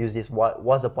never going to use this.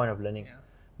 What's the point of learning? Yeah.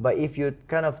 But if you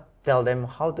kind of tell them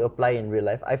how to apply in real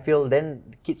life, I feel then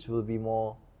kids will be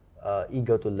more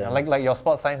eager to learn. Like your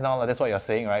sports science now, that's what you're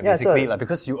saying, right? Yeah, basically,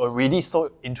 because you're already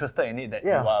so interested in it that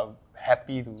you are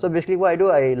happy to. So basically, what I do,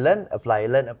 I learn, apply,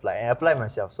 and apply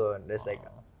myself. So there's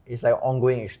it's like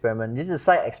ongoing experiment. This is a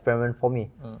side experiment for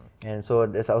me, and so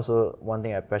that's also one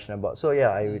thing I'm passionate about. So yeah,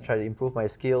 I will try to improve my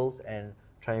skills and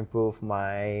try to improve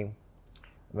my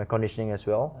conditioning as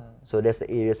well. So that's the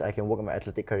areas I can work on my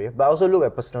athletic career. But I also look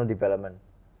at personal development.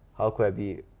 How could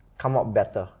I come out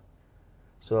better?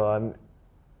 So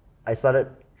I started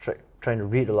trying to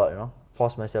read a lot.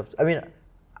 Force myself. I mean,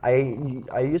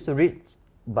 I used to read,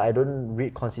 but I don't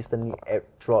read consistently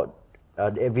throughout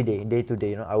every day to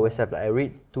day. I always have I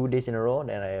read 2 days in a row,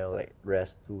 then I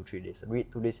rest 2-3 days.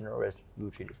 Read 2 days in a row, rest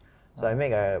 2-3 days. So I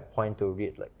make a point to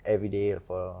read every day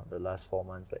for the last 4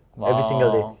 months, every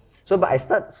single day. So, but I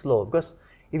start slow because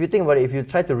if you think about it, if you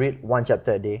try to read 1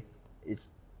 chapter a day,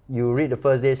 you read the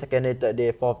first day, second day, third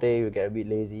day, fourth day, you get a bit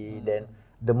lazy. Then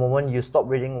the moment you stop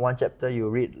reading 1 chapter, you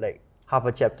read half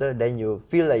a chapter, then you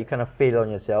feel like you kind of fail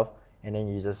on yourself, and then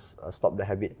you just stop the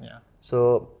habit. Yeah.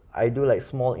 So I do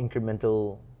small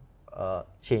incremental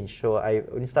change. So I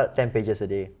only start 10 pages a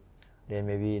day. Then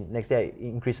maybe next day I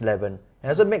increase 11. And I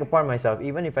also make a point of myself,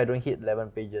 even if I don't hit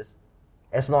 11 pages,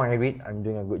 as long as I read, I'm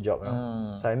doing a good job.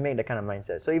 So I make that kind of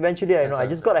mindset. So eventually I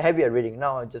just got a habit of reading.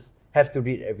 Now I just have to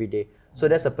read every day. So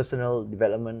that's a personal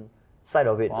development side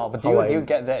of it. Wow, but do you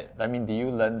get that? I mean, do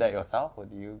you learn that yourself, or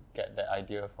do you get that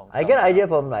idea from? I get an idea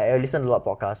from I listen to a lot of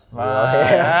podcasts.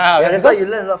 That's why you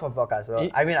learn a lot from podcasts. So,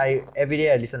 every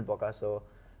day I listen to podcasts, so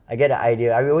I get an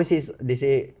idea. I always they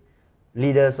say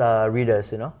leaders are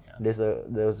readers.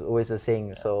 There's always a saying.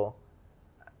 Yeah. So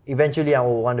eventually I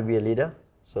will want to be a leader.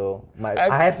 So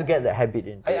I have to get the habit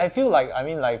in. I feel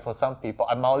like for some people,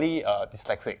 I'm mildly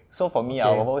dyslexic. So for me,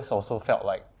 I've always also felt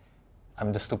like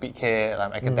I'm the stupid kid.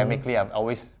 Academically, I've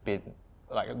always been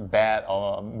bad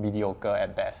or mediocre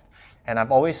at best. And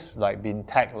I've always like been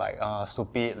tagged like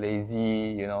stupid,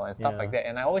 lazy, you know, and stuff like that.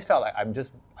 And I always felt like I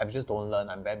just don't learn.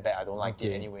 I'm very bad. I don't like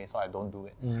it anyway, so I don't do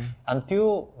it.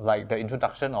 Until like the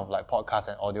introduction of like podcasts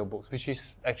and audiobooks, which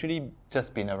is actually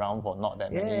just been around for not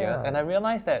that many years. And I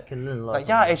realized that Can learn a lot like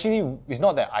actually it's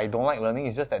not that I don't like learning.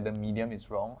 It's just that the medium is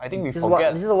wrong. I think we This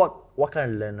forget. is what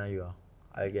kind of learner you are,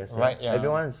 I guess. Right, yeah.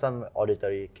 Everyone is some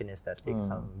auditory, kinesthetic,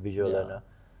 some visual learner.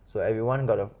 So everyone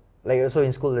got a like also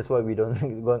in school. That's why we don't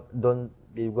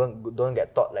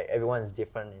get taught like everyone is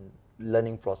different in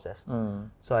learning process.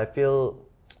 So I feel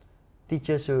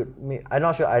teachers should. I'm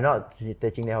not sure. I'm not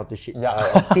teaching them how to teach,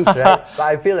 right? But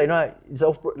I feel like it's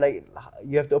like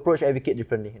you have to approach every kid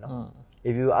differently.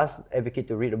 If you ask every kid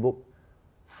to read a book,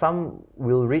 some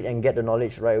will read and get the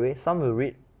knowledge right away. Some will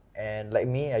read. And like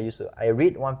me, I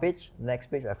read one page, next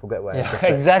page I forget what I just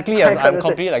read. Exactly. I'm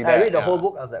completely like that. I read the whole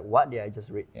book, I was like, what did I just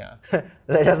read? Yeah.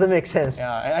 That doesn't make sense.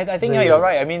 Yeah, I think you're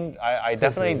right. I mean, I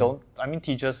definitely don't. I mean,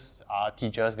 teachers are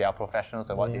teachers, they are professionals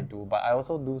at what they do. But I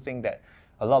also do think that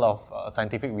a lot of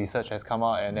scientific research has come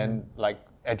out, and then like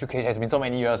education has been so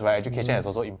many years, right? Education is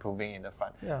also improving in the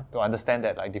front to understand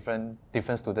that like different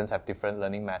students have different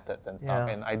learning methods and stuff.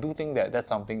 And I do think that that's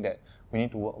something that we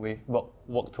need to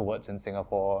work towards in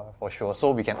Singapore for sure,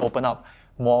 so we can open up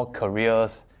more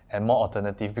careers and more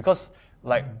alternative, because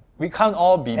like we can't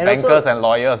all be bankers and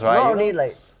lawyers, right? Not only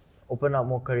like open up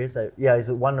more careers, it's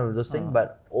one of those things,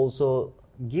 but also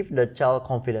give the child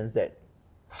confidence that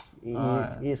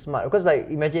he's smart. Because like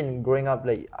imagine growing up,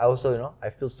 like I also I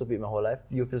feel stupid my whole life.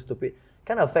 You feel stupid.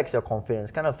 Kind of affects your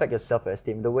confidence. Kind of affects your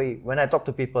self-esteem. The way when I talk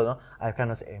to people, I kind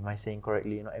of say, "Am I saying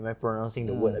correctly? Am I pronouncing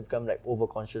the word?" I become like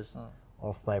overconscious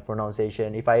of my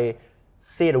pronunciation. If I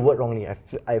say the word wrongly,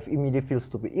 I immediately feel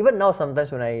stupid. Even now,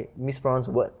 sometimes when I mispronounce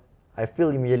a word, I feel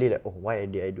immediately like, oh, why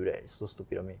did I do that? It's so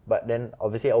stupid of me. But then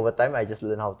obviously over time, I just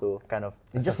learn how to kind of.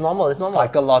 It's just normal. It's normal.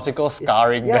 Psychological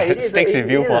scarring that sticks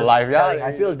with you for life. Scarring.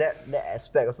 I feel that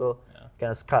aspect also kind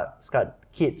of scarred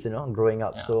kids, growing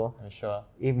up. So I'm sure.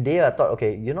 If they are taught,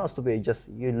 okay, you're not stupid.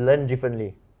 You learn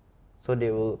differently. So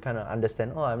they will kind of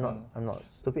understand. Oh, I'm not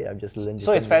stupid. I'm just learning.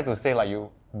 So it's fair to say, like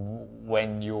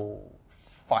when you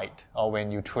fight or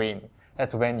when you train,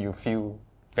 that's when you feel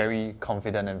very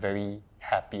confident and very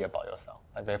happy about yourself.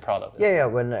 I'm very proud of it. Yeah.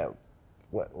 When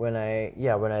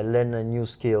I learn a new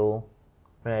skill,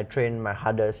 when I train my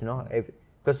hardest,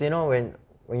 because when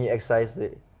you exercise,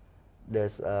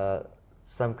 there's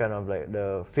some kind of like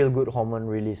the feel-good hormone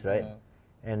release, right?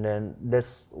 And then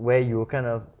that's where you kind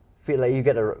of feel like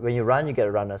when you run, you get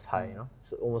a runner's high.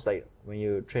 It's almost like when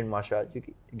you train martial arts, you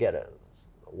get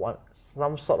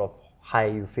some sort of high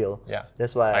you feel. Yeah.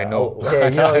 That's why I know. I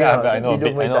know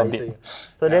a bit.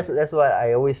 So that's why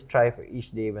I always strive for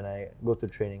each day when I go to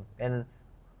training. And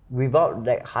without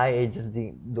that high, I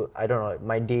don't know.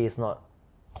 My day is not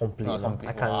complete.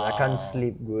 I can't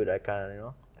sleep good. I can't.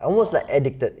 Almost like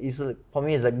addicted. For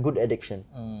me, it's like good addiction.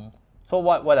 So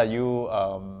what are you?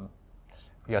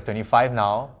 You're 25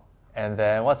 now, and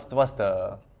then what's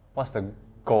the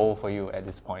goal for you at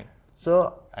this point?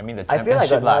 So I mean the I championship,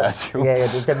 feel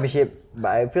like the championship.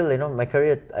 But I feel my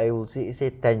career. I will say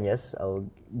 10 years.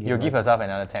 You'll give yourself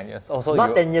another 10 years. Also,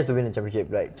 not 10 years to win the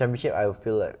championship. Like championship, I will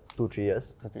feel like 2-3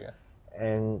 years. 2-3 years.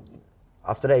 And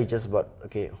after that, it's just about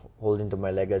holding to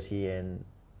my legacy and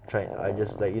trying. I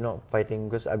just fighting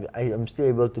because I'm still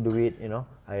able to do it.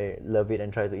 I love it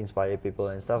and try to inspire people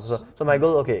and stuff. So my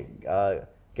goal,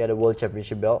 get a world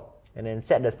championship belt and then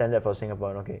set the standard for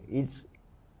Singapore. Okay,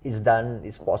 it's done.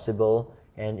 It's possible,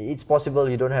 and it's possible.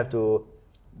 You don't have to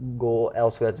go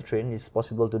elsewhere to train. It's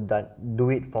possible to do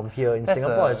it from here in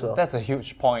Singapore as well. That's a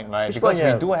huge point, right? Because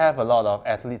we do have a lot of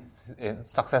athletes,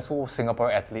 successful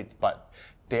Singapore athletes, but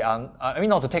they are. I mean,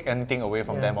 not to take anything away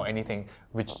from them or anything,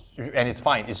 and it's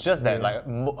fine. It's just that like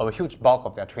a huge bulk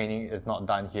of their training is not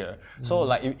done here. So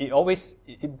like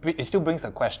it still brings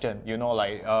the question.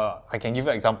 I can give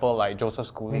you an example like Joseph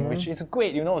Schooling, which is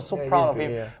great. So proud of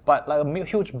him. Yeah. But like a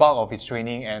huge bulk of his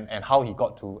training and how he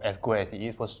got to as good as he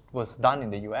is was done in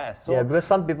the US. So because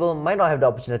some people might not have the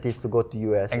opportunities to go to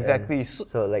US. Exactly.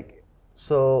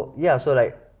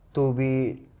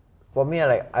 For me,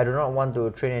 I do not want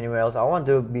to train anywhere else. I want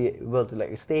to be able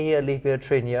to stay here, live here,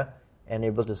 train here, and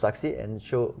able to succeed and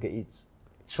show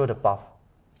the path.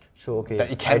 Show that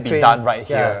it can be done right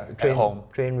here at home.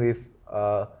 Train with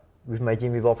my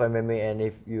gym, Evolve MMA, and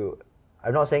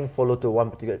I'm not saying follow to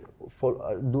one particular.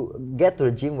 Get to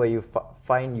the gym where you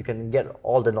find you can get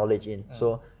all the knowledge in.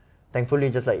 So, thankfully,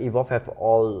 just like Evolve have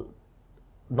all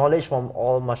knowledge from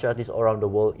all martial artists around the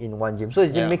world in one gym. So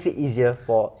it just makes it easier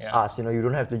for us. You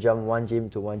don't have to jump one gym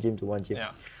to one gym to one gym.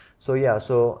 Yeah. So yeah,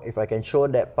 so if I can show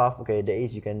that path, okay, there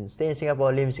is, you can stay in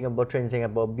Singapore, live in Singapore, train in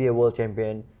Singapore, be a world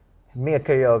champion, make a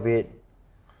career of it,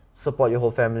 support your whole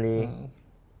family.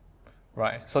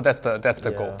 Right. So that's the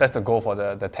goal. That's the goal for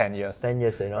the 10 years. 10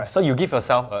 years, you know. Right. So you give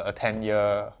yourself a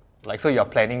 10-year, like, so you're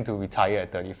planning to retire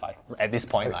at 35 at this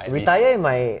point, like, at Retire in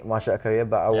my martial art career,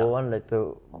 but I would want like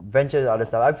to venture to other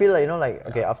stuff. I feel like, you know, like,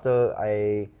 okay, after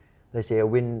I, let's say I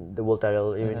win the world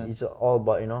title, it's all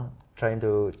about, you know, trying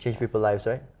to change people's lives,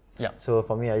 right? Yeah. So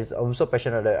for me, I'm so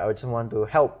passionate that I just want to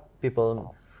help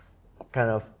people kind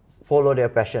of follow their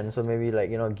passion. So maybe like,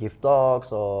 you know, give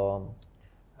talks, or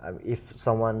if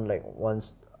someone like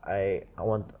wants, I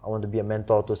want to be a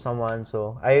mentor to someone.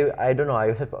 So I don't know,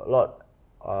 I have a lot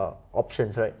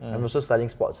options, right? I'm also studying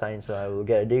sports science, so I will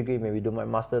get a degree, maybe do my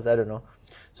masters, I don't know.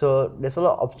 So there's a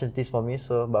lot of opportunities for me.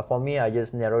 So but for me, I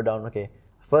just narrow down, okay,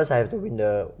 first I have to win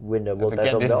the world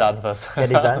title. Get this done first. Get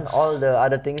this done. All the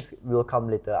other things will come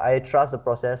later. I trust the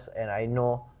process, and I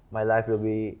know my life will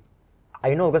be.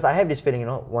 I know because I have this feeling, you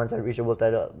know, once I reach the world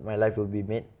title, my life will be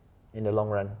made in the long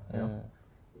run, you know.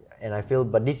 And I feel,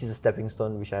 but this is a stepping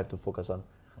stone which I have to focus on.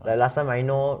 Like last time, I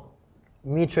know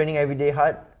me training every day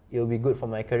hard, it will be good for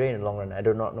my career in the long run. I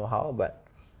do not know how, but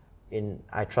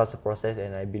I trust the process,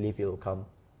 and I believe it will come.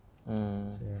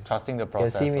 Trusting the You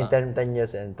process. can see me in 10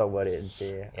 years and talk about it and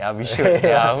say. Yeah, we should.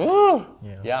 Yeah. Woo!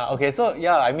 Yeah. Okay. So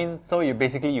yeah, I mean, so you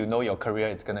basically, you know, your career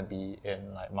is gonna be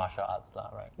in like martial arts, lah,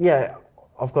 right? Yeah,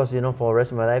 of course, you know, for the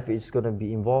rest of my life, it's gonna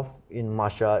be involved in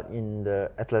martial art, in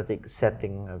the athletic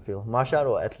setting. I feel martial art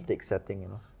or athletic setting, you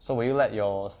know. So will you let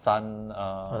your son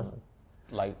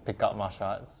like pick up martial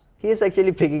arts? He's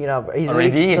actually picking it up. He's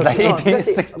Already? He's like 18,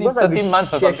 16, 13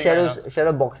 months or something right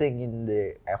shadow boxing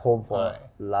at home for Right.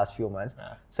 the last few months.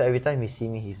 Yeah. So every time he see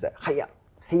me, he's like, hiya,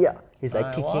 hiya. He's like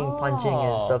Right, kicking, wow. punching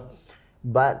and stuff.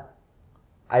 But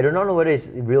I do not know whether it's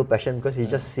real passion, because he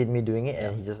just seen me doing it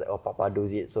and he just like, oh, Papa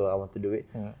does it, so I want to do it.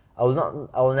 I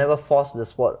will never force the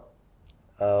sport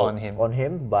On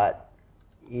him. But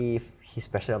if he's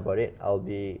passionate about it, I'll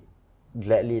be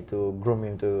gladly to groom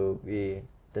him to be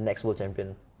the next world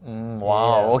champion. Wow.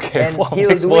 Yeah. Okay. And Wow, he'll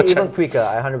next do world it even champ- quicker,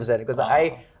 100%. Because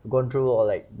I've gone through all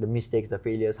like the mistakes, the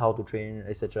failures, how to train,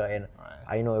 etc. And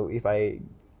I know if I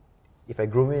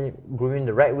groom him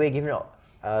the right way, give him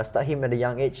start him at a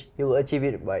young age, he will achieve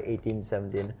it by 18,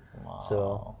 17.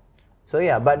 Wow. So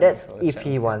yeah, but that's So if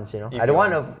he champion. wants, you know. If I don't he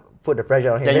want wants. to put the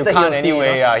pressure on him. Yeah, you Later can't he'll see, anyway,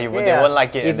 you know. yeah, they won't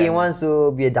like it, If and he then- wants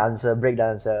to be a dancer, break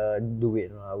dancer, do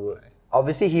it. You know, I would.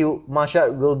 Obviously, martial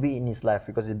art will be in his life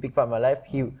because it's a big part of my life.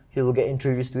 He will get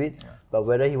introduced to it, but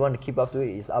whether he want to keep up to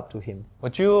it is up to him.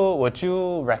 Would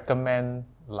you recommend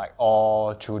like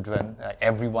all children, like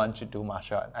everyone should do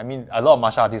martial art? I mean, a lot of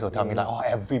martial artists will tell me like, oh,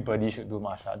 everybody should do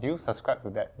martial art. Do you subscribe to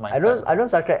that mindset? I don't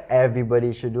subscribe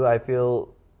everybody should do. I feel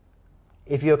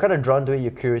if you're kind of drawn to it,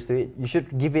 you're curious to it, you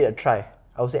should give it a try.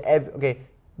 I would say okay,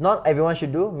 not everyone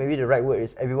should do. Maybe the right word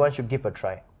is everyone should give a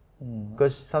try,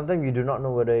 because sometimes you do not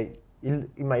know whether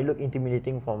it might look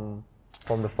intimidating from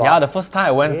the far. Yeah, the first time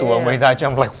I went to a Yeah. Muay Thai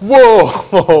gym, I'm like, whoa!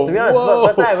 To be honest, whoa.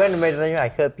 first time I went to Mediterranean, I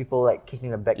heard people like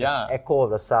kicking the back, Yeah. the echo of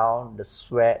the sound, the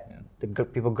sweat,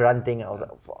 people grunting. I was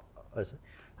like, fuck.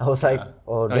 I was like,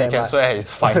 oh No, damn. you can swear,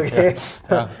 it's fine. Okay.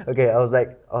 Yeah. Okay, I was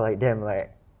like, damn,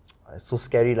 like, it's so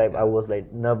scary. Like I was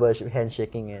like nervous, hand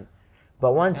shaking,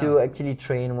 but once you actually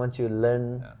train, once you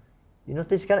learn, you know,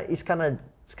 it's kind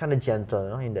of gentle, you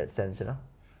know, in that sense, you know.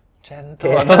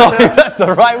 Gentle. I don't know if that's the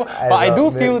right word, but I do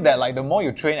know, feel man. that like the more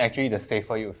you train, actually, the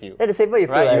safer you feel. Yeah, the safer you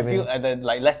feel, Right, I you mean. feel and then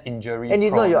like less injury. And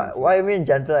you know, prone. why I mean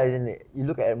gentle, as in you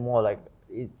look at it more like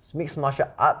it's mixed martial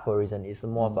art for a reason. It's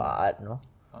more of an art, no?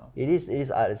 It is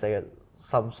art. It's like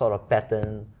some sort of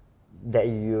pattern that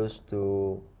you use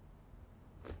to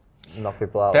knock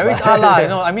people out. There is But- art lah, you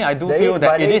know. I mean, I do There feel is, that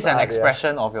but it there is is an art, yeah.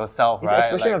 expression of yourself, It's right? an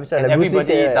expression of yourself. And Like Bruce Lee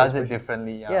everybody said, does it expression.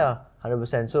 differently. Yeah,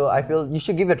 100%. So I feel you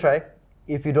should give it a try.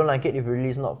 If you don't like it, if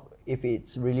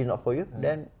it's really not for you,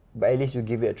 then but at least you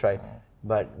give it a try.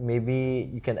 But maybe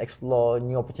you can explore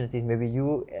new opportunities. Maybe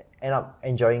you end up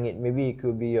enjoying it. Maybe it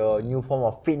could be your new form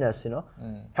of fitness. You know,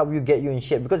 help you get you in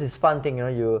shape because it's fun thing. You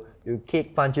know, you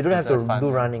kick, punch. You don't have to very fun, do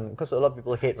yeah. running because a lot of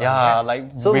people hate Yeah, running. like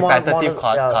repetitive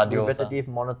cardio. repetitive,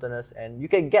 monotonous, and you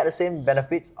can get the same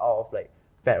benefits out of like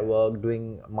pad work,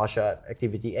 doing martial art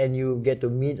activity, and you get to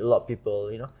meet a lot of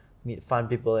people. You know, meet fun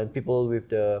people and people with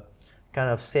the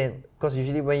kind of same. Because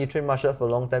usually when you train martial art for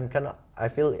a long time, I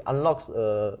feel it unlocks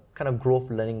a kind of growth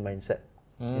learning mindset.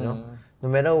 You know, no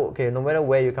matter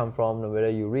where you come from, no matter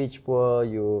you rich, poor,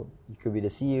 you could be the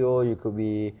CEO, you could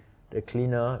be the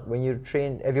cleaner. When you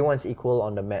train, everyone's equal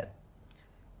on the mat.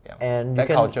 Yeah. And that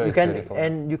culture is beautiful.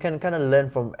 and you can kind of learn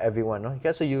from everyone. No?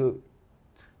 Okay, so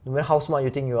no matter how smart you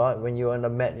think you are, when you're on the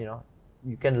mat,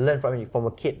 you can learn from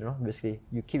a kid, basically.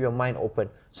 You keep your mind open.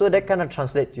 So that kind of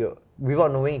translates to your,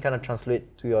 without knowing, it kind of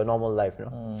translates to your normal life,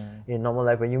 In normal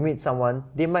life, when you meet someone,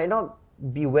 they might not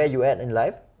be where you at in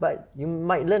life, but you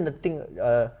might learn a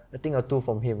thing or two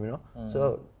from him,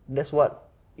 So that's what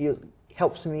it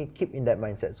helps me keep in that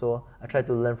mindset. So I try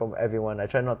to learn from everyone. I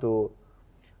try not to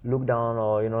look down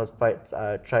or fight.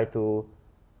 I try to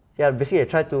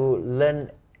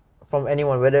learn from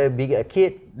anyone, whether it be a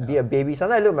kid, be a baby.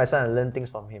 Sometimes I look at my son and learn things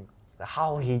from him, like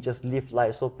how he just live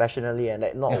life so passionately and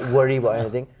like not worry about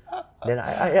anything. Then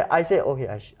I say,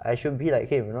 okay, I should be like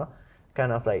him,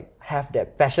 kind of like have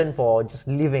that passion for just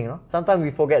living. Sometimes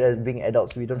we forget as being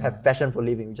adults, we don't have passion for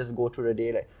living. We just go through the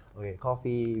day like, okay,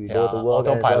 coffee, we go to work.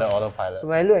 Autopilot. So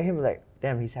when I look at him, like,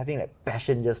 damn, he's having like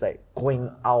passion, just like going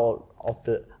out of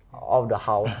the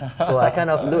house. So I kind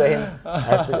of look at him.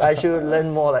 I should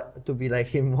learn more, like to be like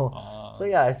him more. So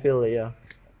yeah, I feel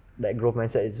that growth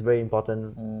mindset is very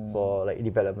important for like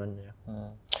development.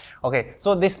 Okay,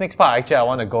 so this next part actually I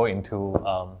want to go into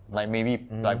like maybe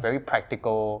like very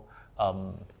practical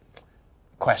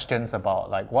questions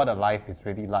about like what a life is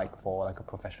really like for like a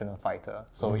professional fighter.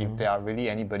 So if there are really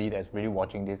anybody that's really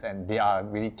watching this and they are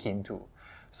really keen to,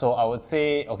 so I would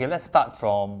say, okay, let's start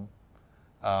from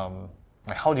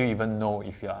like how do you even know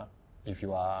if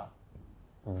you are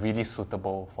really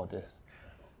suitable for this?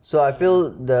 So I feel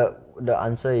the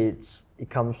answer it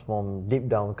comes from deep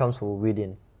down, comes from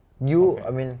within.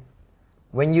 I mean,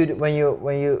 when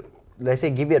you let's say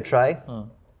give it a try,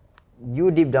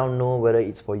 you deep down know whether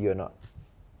it's for you or not.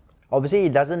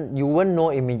 Obviously, you won't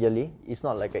know immediately. It's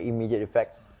not like an immediate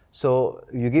effect. So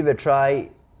you give it a try.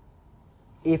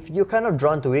 If you're kind of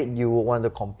drawn to it, you will want to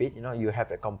compete. You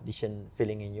have a competition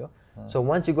feeling in you. So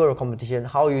once you go to a competition,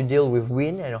 how you deal with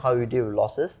win and how you deal with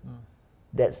losses,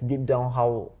 that's deep down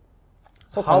how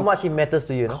much it matters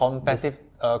to you.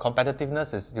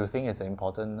 Competitiveness do you think is an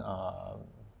important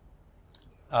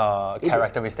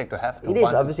characteristic to have? It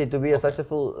is obviously to be a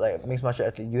successful like mixed martial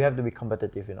athlete. You have to be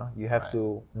competitive. You have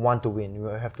to want to win. You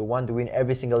have to want to win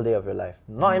every single day of your life.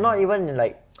 Not even in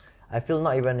like, I feel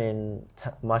not even in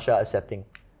martial arts setting.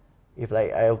 If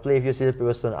like I'll play a few scissors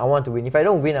paper stone, I want to win. If I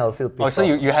don't win, I'll feel pissed off. So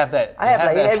you have that. I have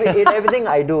like in everything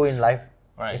I do in life.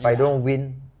 Right. If I don't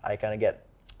win, I kind of get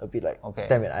a bit like,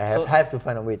 damn it, I have to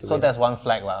find a way to win. So that's one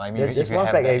flag, lah. I mean, there's one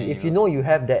flag. If you know you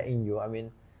have that in you, I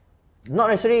mean, not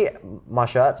necessarily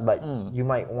martial arts, but you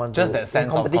might want just to. That sense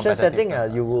in competition of setting,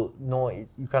 you will know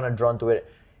you kind of drawn to it,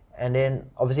 and then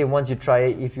obviously once you try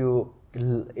it, if you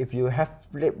have,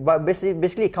 but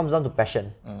basically it comes down to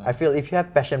passion. I feel if you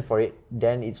have passion for it,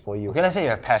 then it's for you. Okay, let's say you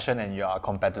have passion and you are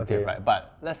competitive, right?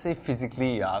 But let's say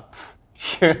physically you are,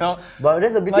 But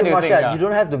there's a beauty of martial art. You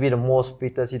don't have to be the most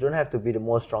fittest. You don't have to be the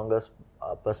most strongest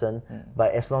person.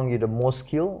 But as long as you're the most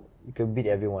skilled, you can beat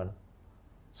everyone.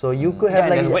 So you could have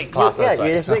like weight classes, right?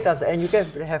 there's weight classes, and you can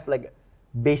have like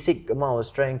basic amount of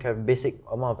strength, have basic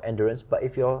amount of endurance. But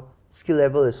if your skill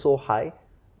level is so high,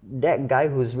 that guy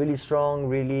who's really strong,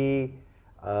 really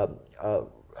has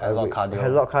a lot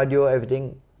of cardio,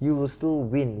 everything, you will still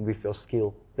win with your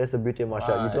skill. That's the beauty of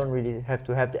martial art. You don't really have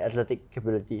to have the athletic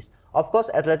capabilities. Of course,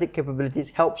 athletic capabilities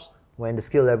helps when the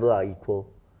skill level are equal,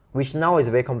 which now is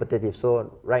very competitive.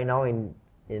 So right now in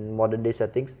modern day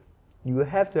settings, you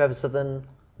have to have a certain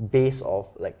base of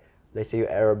like, let's say your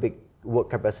aerobic work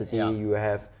capacity. You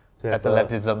have to have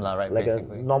athleticism, right? Like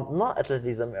basically. not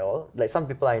athleticism at all. Like some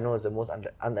people I know is the most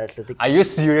unathletic. Are you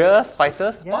serious,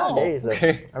 fighters? Yeah, wow. there is.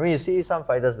 Okay. I mean, you see some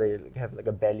fighters they have like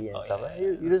a belly and stuff.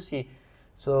 Yeah. You don't see.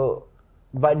 So,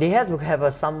 but they have to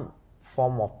have some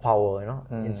form of power,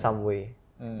 in some way.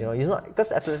 It's not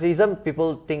because athleticism.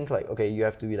 People think like, okay, you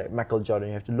have to be like Michael Jordan.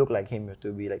 You have to look like him. You have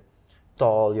to be like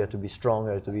tall. You have to be strong.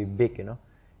 You have to be big.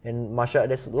 And martial art,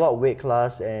 there's a lot of weight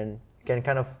class, and you can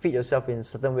kind of fit yourself in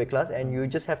certain weight class, and you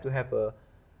just have to have a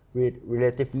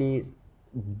relatively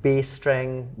base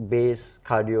strength, base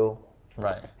cardio,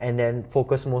 right? And then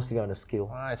focus mostly on the skill.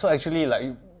 Right. So actually,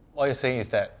 like what you're saying is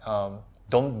that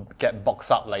don't get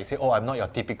boxed up. Like say, oh, I'm not your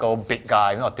typical big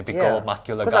guy. I'm not a typical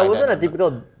muscular guy. Because I wasn't a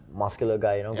typical muscular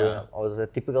guy, growing up. I was a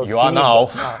typical. You are now.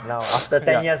 Now after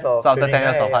 10 years of. So after 10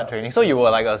 years of hard training, so you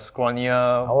were like a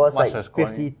scrawnier. I was like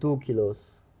 52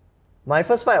 kilos. My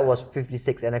first fight was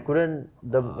 56, and I couldn't.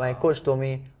 My coach told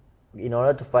me, in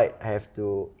order to fight, I have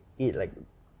to eat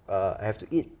I have to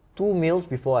eat 2 meals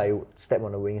before I step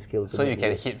on the weighing scale. So you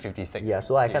can hit 56. Yeah,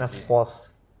 so I kind of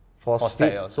force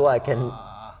feed, so I can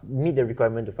meet the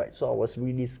requirement to fight. So I was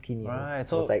really skinny. Right.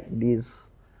 So I was like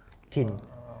this thin.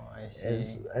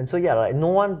 see. And so yeah, like no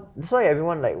one. That's why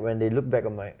everyone, like when they look back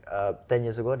on my 10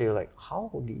 years ago, they were like, "How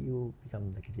did you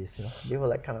become like this?" You know, they were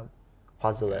like kind of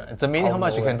puzzled. Like, It's amazing how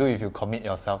much you nowhere. can do if you commit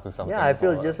yourself to something. Yeah, I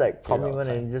feel for just a like period of commitment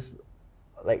time. and just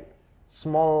like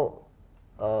small,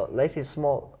 let's say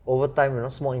small over time, you know,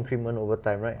 small increment over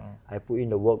time, right? I put in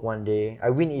the work one day, I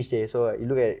win each day. So you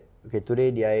look at it, okay, today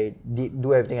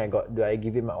do everything I got? Do I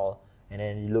give it my all? And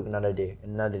then you look another day,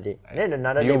 and then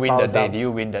another Do day. you win that piles day? up. Do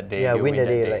you win that day? Yeah, Do you win that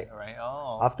day, day? like, right.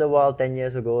 Oh. After a while, 10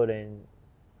 years ago, then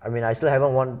I mean, I still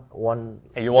haven't won.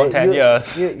 Hey, you won 10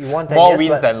 years. You won 10 More years, wins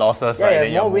but- than losses, yeah, right? Yeah,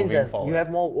 Then you're more wins moving and forward. you have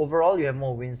more overall. You have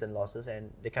more wins than losses,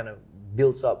 and they kind of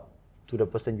builds up to the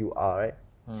person you are, right?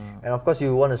 And of course,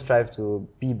 you want to strive to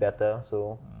be better.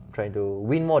 So trying to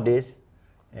win more days,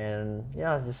 and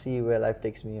yeah, just see where life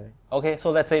takes me. Right? Okay,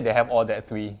 so let's say they have all that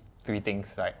three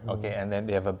things, right? Mm. Okay, and then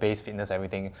they have a base, fitness,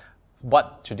 everything.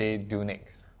 What should they do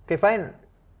next? Okay, fine.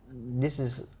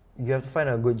 You have to find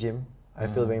a good gym. I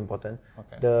feel very important.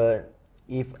 Okay.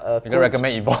 If a You can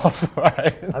recommend Evolve,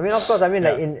 right? I mean, of course. I mean,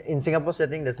 like in Singapore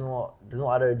setting, there's no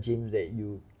other gyms that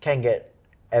you can get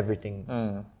everything.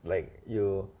 Like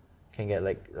you can get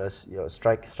like your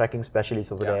striking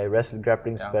specialists over Yeah. there, wrestling,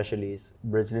 grappling specialists,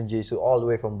 Brazilian Jiu-Jitsu, all the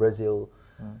way from Brazil.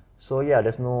 So yeah,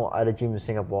 there's no other gym in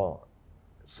Singapore.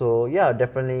 So yeah,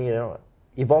 definitely, you know,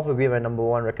 Evolve will be my number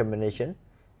one recommendation,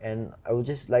 and I would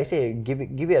just like I say give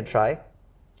it a try.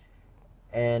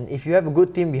 And if you have a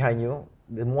good team behind you,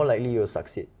 the more likely you'll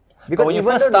succeed. But when you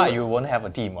even first though start, you won't have a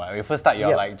team, right? When you first start, you're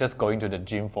Yeah. like just going to the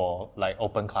gym for like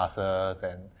open classes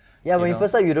and. yeah, when you know.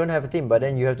 first start, you don't have a team, but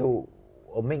then you have to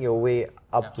make your way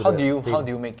up to How the do you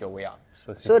team. make your way up?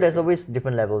 So Specifically? there's always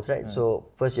different levels, right? So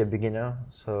first you're beginner,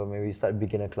 so maybe you start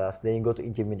beginner class, then you go to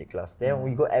intermediate class. Then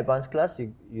when you go advanced class,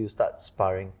 you start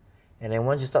sparring. And then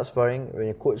once you start sparring, when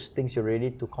your coach thinks you're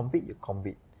ready to compete, you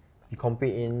compete. You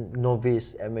compete in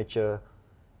novice, amateur,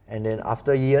 and then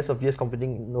after years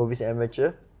competing novice,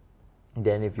 amateur,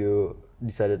 then if you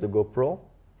decided to go pro,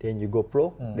 then you go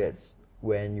pro. That's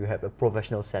when you have a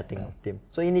professional setting of team.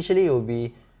 So initially it will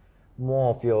be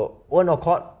more of your own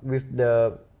accord with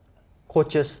the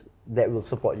coaches that will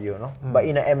support you, no? But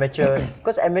in an amateur,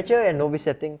 because amateur and novice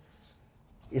setting,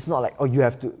 it's not like, oh, you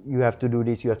have to do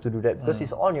this, you have to do that, because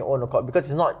it's on your own accord, because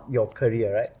it's not your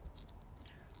career, right?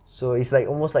 So it's like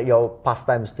almost like your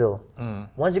pastime still.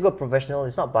 Once you go professional,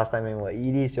 it's not pastime anymore.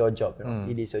 It is your job, you know.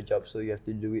 It is your job, so you have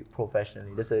to do it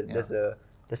professionally.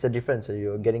 There's a difference. So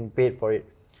you're getting paid for it.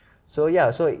 So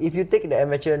yeah, so if you take the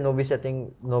amateur, novice,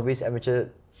 amateur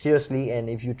seriously, and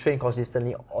if you train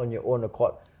consistently on your own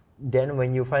accord, then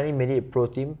when you finally made it a pro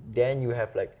team, then you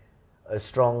have like a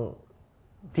strong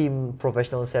team,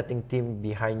 professional setting team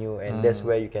behind you, and that's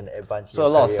where you can advance. So a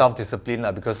your lot of career.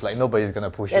 self-discipline, because like nobody's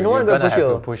gonna push you. And no You're one gonna gonna push have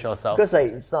you to push yourself. because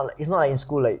like it's not like in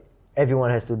school like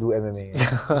everyone has to do MMA.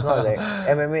 It's not like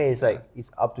MMA is like it's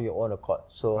up to your own accord.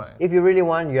 So Right. if you really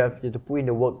want, you have to put in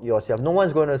the work yourself. No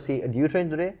one's gonna say, do you train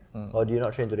today or do you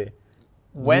not train today?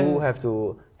 When- You have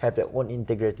to have that own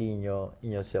integrity in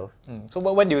yourself. So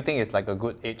when do you think is like a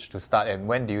good age to start, and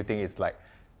when do you think it's like,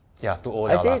 yeah, too old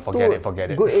I now, say lah,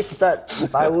 forget it. Good age to start.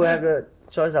 If I would have the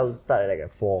choice, I would start at like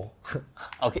at 4.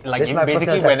 Okay, like That's my basically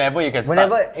personal whenever you can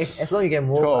Whenever, start. as long as you can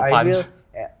move, Throw a I punch. feel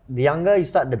the younger you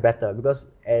start, the better. Because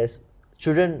as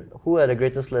children, who are the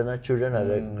greatest learner? Children are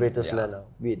the greatest yeah. learner.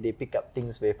 They pick up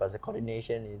things very fast. The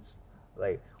coordination is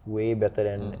like way better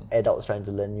than adults trying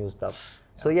to learn new stuff.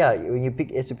 So yeah, when you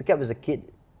pick up as a kid,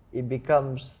 it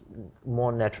becomes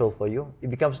more natural for you. It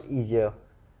becomes easier.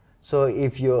 So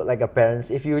if you're like a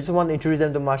parents, if you just want to introduce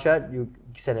them to martial art, you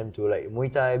send them to like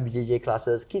Muay Thai, BJJ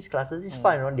classes, kids classes. It's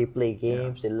fine, right? They play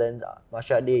games, they learn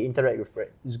martial art, they interact with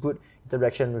friends. It's good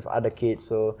interaction with other kids,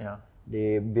 so Yeah.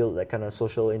 they build that kind of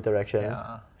social interaction.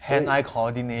 Yeah. Hand-eye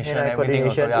coordination, Hand-eye everything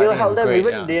also. coordination. Yeah, I It'll think help it's them, great,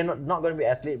 even yeah. they're not going to be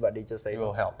athlete, but they just like It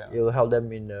will help, yeah. It will help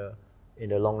them in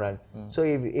the long run. So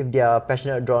if they are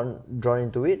passionate, drawn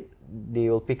into it, they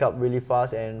will pick up really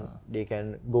fast and they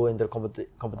can go into the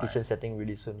competition setting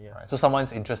really soon. Yeah. Right. So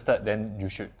someone's interested, then you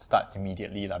should start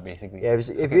immediately, lah, basically. Yeah,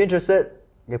 if you're interested,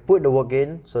 you put the work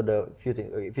in. So the few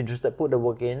things. If you're interested, put the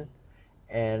work in,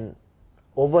 and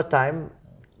over time,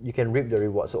 you can reap the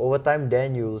reward. So over time,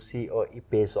 then you will see, oh, it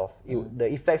pays off. The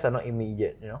effects are not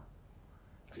immediate. You know,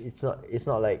 it's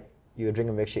not like you drink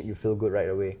a milkshake, you feel good right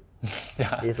away.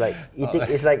 Yeah. It's like eating.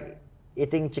 It's like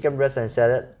eating chicken breast and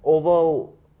salad over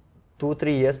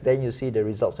 2-3 years. Then you see the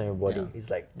results on your body. Yeah. It's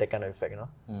like that kind of effect. You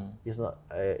know, it's not.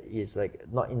 It's like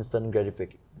not instant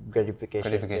gratification.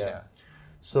 Gratification, yeah.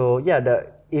 So yeah,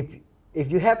 if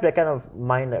you have that kind of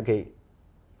mind, okay,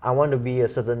 I want to be a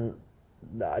certain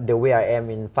the way I am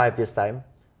in 5 years time,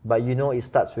 but you know it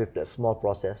starts with that small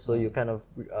process. So you kind of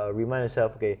remind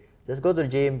yourself, okay, just go to the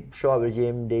gym, show up at the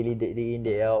gym daily, day in,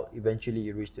 day out. Eventually,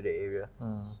 you reach to the area.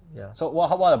 Yeah. So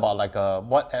what about like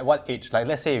at what age? Like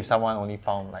let's say if someone only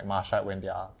found like martial art when they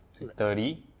are say,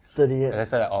 30. 30 years. Let's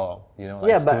say like, oh, you know, like,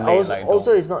 Yeah, it's but too late. also, Like,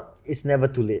 also it's never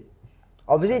too late.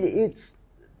 Obviously, it's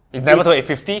never too late.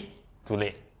 50, too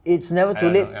late. it's never too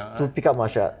don't late know, yeah. to pick up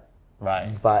martial art. Right.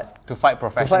 But To fight to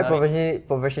professionally. fight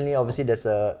professionally, obviously there's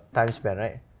a time span,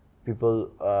 right?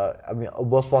 People, I mean,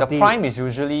 above 40. The prime is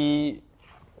usually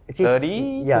Actually,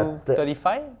 30 yeah, to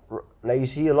 35. Like you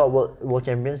see a lot of world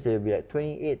champions, they'll be like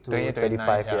 28 to 28, 35,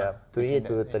 29, yeah. yeah. 28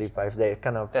 to 35. They're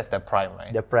kind of That's the prime,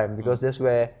 right? their prime because that's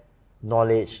where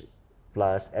knowledge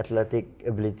plus athletic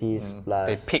abilities They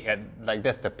plus peak at like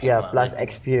that's the peak. yeah, lah, plus basically.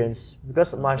 experience.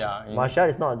 Because Yeah, you- martial art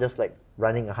is not just like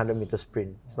running a 100-meter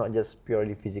sprint. It's not just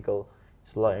purely physical.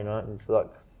 It's a lot, you know, it's a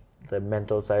lot the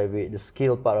mental side of it, the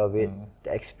skill part of it,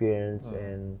 the experience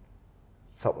and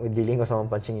dealing with someone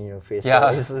punching in your face.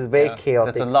 Yeah, So it's very yeah.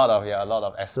 chaotic. There's a lot of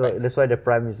So aspects. that's why the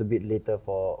prime is a bit later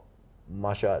for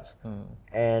martial arts.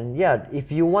 And yeah,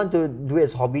 if you want to do it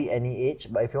as hobby, any age,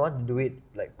 but if you want to do it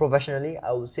like professionally,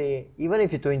 I would say even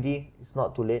if you're 20, it's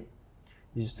not too late.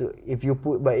 If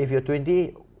you're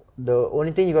 20, the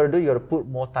only thing you gotta do, you gotta put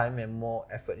more time and more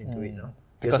effort into it. You know?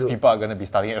 You because have to- people are gonna be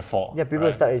starting at 4. yeah, people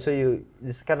right? start. So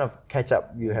this kind of catch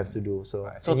up you have to do. So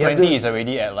So and you have 20 to- is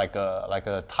already at like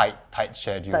a tight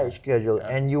schedule. tight schedule,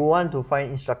 and you want to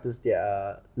find instructors that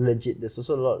are legit. There's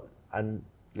also a lot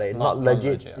not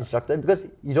legit legit, yeah. instructor because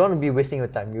you don't want to be wasting your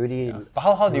time. You really But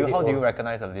how do really you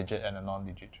recognize a legit and a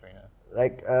non-legit trainer?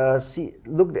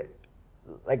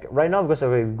 like right now because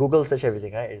of Google search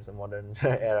everything, right? It's a modern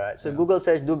era. Right? So Google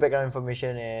search, do background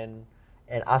information,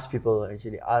 and ask people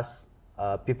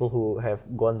people who have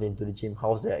gone into the gym,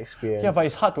 how's their experience. Yeah, but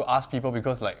it's hard to ask people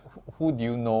because like who do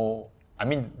you know? I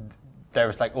mean,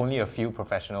 there's like only a few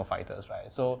professional fighters,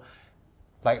 right? So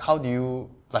like how do you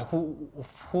like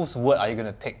whose word are you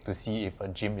gonna take to see if a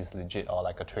gym is legit or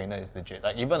like a trainer is legit?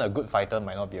 Like even a good fighter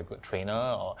might not be a good trainer.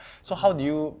 Or so how do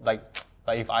you like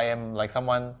if I am like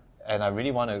someone and I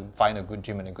really want to find a good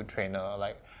gym and a good trainer,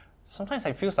 like sometimes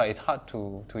I feel like it's hard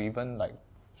to even like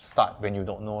start when you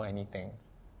don't know anything.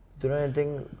 Do you know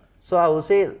anything? So I would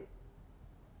say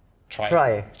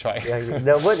try. Yeah,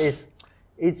 the word is,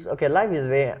 it's okay. Life is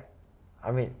very,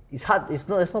 I mean, it's hard. It's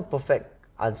not perfect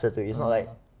answer to it. It's not like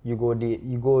you go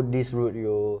this route,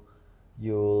 you'll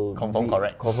Confirm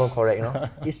correct. Confirm correct. You know,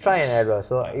 it's try and error.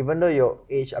 So even though your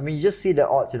age, I mean, you just see the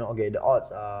odds. You know, okay, the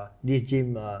odds are this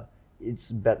gym.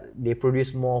 It's better. They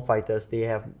produce more fighters. They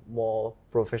have more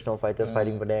professional fighters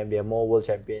fighting for them. They are more world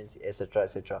champions, etc.,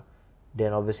 etc.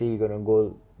 Then obviously you're gonna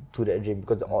go to that gym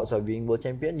because the odds of being world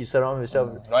champion. You surround yourself.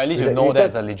 Or at least with you the- know can-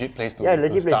 that's a legit place to yeah,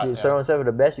 legit place. start. You surround yourself with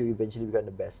the best, you eventually become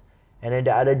the best. And then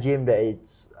the other gym that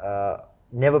it's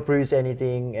never produce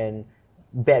anything and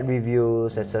bad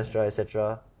reviews, etc.,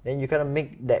 etc. Then you kind of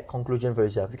make that conclusion for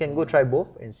yourself. You can go try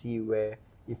both and see where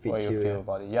it fits What you you. feel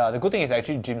about it. Yeah, the good thing is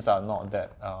actually gyms are not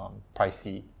that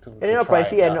pricey. And they're not try,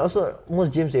 pricey, yeah. and also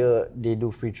most gyms they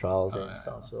do free trials and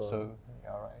stuff. So, yeah,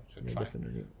 right. So yeah, try.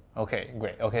 definitely. Okay,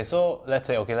 great. Okay, so let's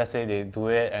say they do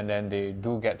it and then they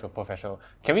do get to a professional.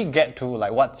 Can we get to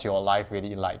like what's your life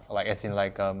really like? Like as in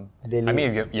like Daily, I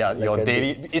mean if like your a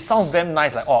daily. It sounds damn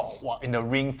nice like oh what, in the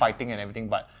ring fighting and everything,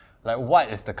 but like what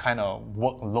is the kind of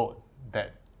workload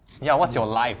that? Yeah, what's your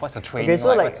life? What's your training so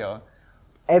like? like- What's your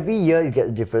Every year you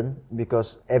get different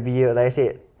because every year, like I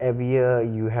said, every year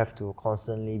you have to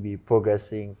constantly be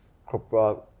progressing,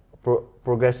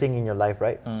 progressing in your life,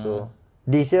 right? So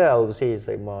this year I would say it's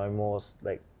like my most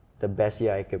like the best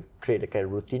year I could create a kind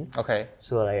of routine. okay?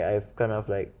 So like I've kind of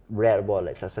like read about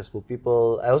like successful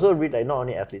people. I also read like not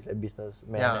only athletes, like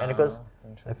businessmen, Yeah, and because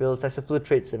I feel successful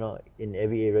traits, you know, in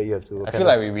every area you have to. I feel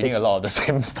like we're reading a lot of the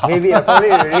same stuff. maybe I'm probably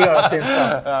reading all the same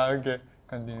stuff. Okay,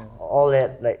 continue. All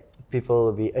that like people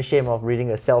will be ashamed of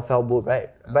reading a self-help book, right?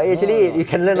 But actually you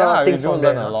can learn a lot of things we do from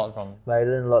learn that. a lot from. But I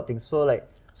learn a lot of things.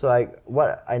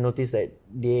 What I noticed that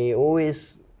they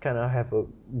always kind of have a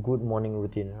good morning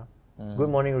routine. You know? Good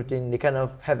morning routine. They kind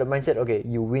of have the mindset. Okay,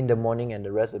 you win the morning and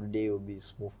the rest of the day will be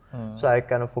smooth. So I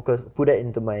kind of put that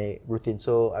into my routine.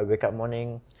 So I wake up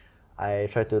morning. I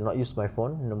try to not use my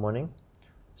phone in the morning.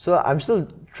 So I'm still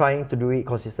trying to do it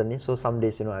consistently. So some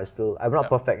days, you know, I'm not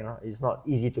perfect. You know, it's not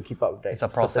easy to keep up with that. It's a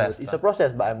certain process, routine. It's a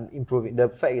process, but I'm improving. The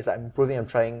fact is, I'm improving. I'm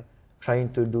trying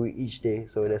to do it each day.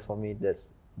 So that's for me. That's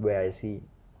where I see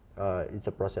it's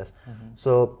a process.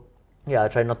 So yeah, I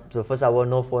try not. The first hour,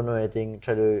 no phone, no anything.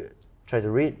 Try to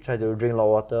read. Try to drink a lot of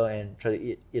water, and try to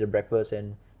eat a breakfast,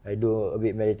 and I do a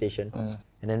bit meditation.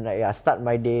 And then like I start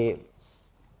my day.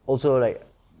 Also like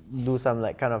do some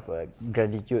like kind of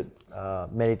gratitude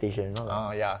meditation, you know,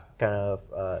 like Yeah. kind of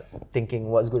thinking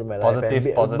what's good in my Positive,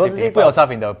 life. positive. Put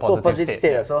yourself in the positive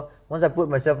state. Yeah. So once I put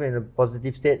myself in a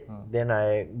positive state, then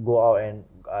I go out and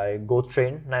I go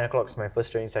train. 9 o'clock is my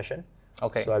first training session.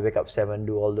 Okay. So I wake up 7,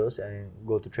 do all those, and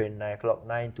go to train 9 o'clock,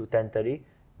 9 to 10:30.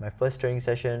 My first training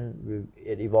session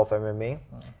at Evolve MMA,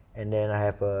 and then I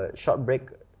have a short break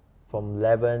from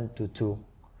 11 to 2.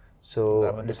 So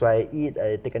 11 to that's why I eat,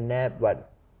 I take a nap, but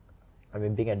I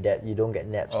mean, being a dad, you don't get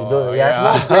naps. You Oh, don't. You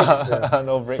yeah. have no breaks.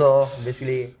 No breaks. So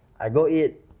basically, I go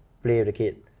eat, play with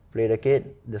the kid,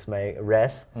 That's my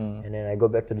rest, and then I go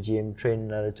back to the gym, train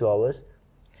another 2 hours,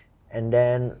 and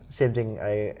then same thing.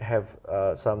 I have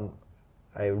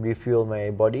I refuel my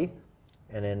body,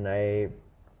 and then I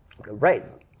write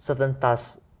certain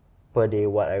tasks per day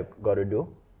what I got to do.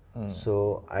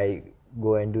 So I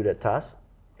go and do the task,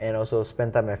 and also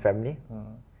spend time with my family.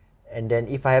 And then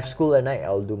if I have school at night,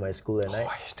 I'll do my school at night.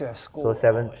 I used to have school. So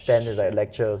 7, 10 is like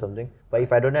lecture or something. But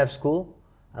if I don't have school,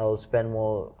 I'll spend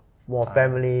more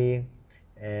family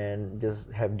and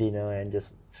just have dinner and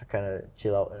just kind of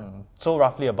chill out. So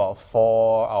roughly about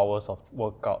 4 hours of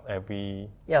workout every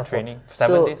training.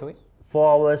 7 days a week?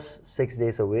 4 hours, 6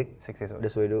 days a week. 6 days a week.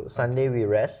 That's what we do. Sunday we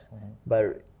rest,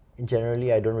 but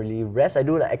generally I don't really rest. I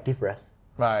do like active rest.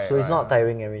 Right. So it's not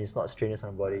tiring. I mean, it's not strenuous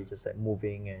on the body. Just like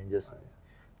moving and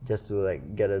just to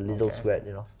like get a little sweat,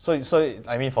 you know. So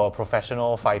I mean, for a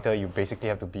professional fighter, you basically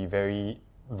have to be very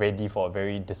ready for a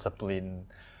very disciplined,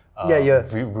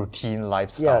 routine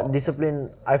lifestyle. Yeah,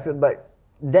 discipline. I feel, but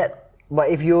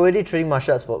if you're already training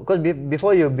martial arts because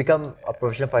before you become a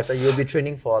professional fighter, you'll be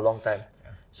training for a long time.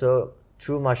 So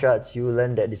through martial arts, you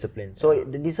learn that discipline. So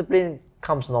the discipline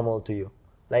comes normal to you.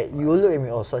 Like you will look at me,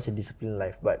 oh, such a disciplined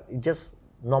life, but it's just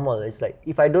normal. It's like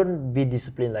if I don't be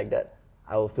disciplined like that,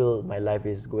 I will feel my life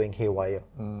is going haywire.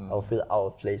 I'll feel out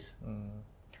of place.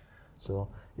 So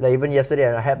like even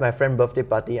yesterday, I had my friend's birthday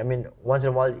party. I mean, once in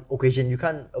a while, occasion you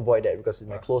can't avoid that because it's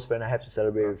my close friend. I have to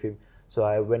celebrate with him. So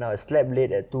I went out. I slept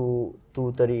late at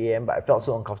 2:30 a.m. But I felt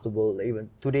so uncomfortable. Like even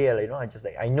today, like, you know,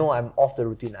 I know I'm off the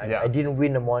routine. I didn't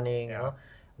win the morning. You know,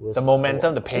 the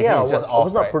momentum, the pacing is just off. I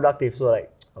was not productive. So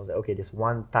like I was like, okay, this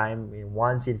one time,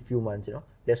 once in few months, you know,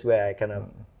 that's where I kind of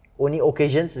only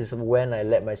occasions is when I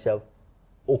let myself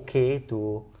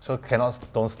to. So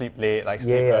don't sleep late, like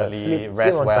sleep early,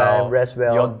 rest on well. Time, rest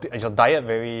well. Your diet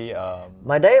very.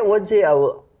 My diet wouldn't say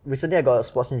recently I got a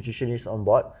sports nutritionist on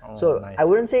board, so nice. I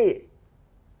wouldn't say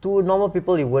to normal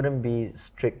people it wouldn't be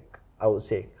strict. I would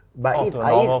say, but to a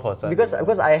normal person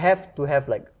because I have to have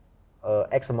like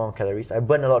X amount of calories. I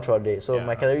burn a lot throughout the day, so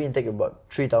my calorie intake is about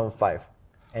 3,500,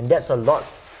 and that's a lot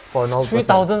for a normal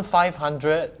person.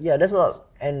 3,500. Yeah, that's a lot.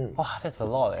 And wow, that's a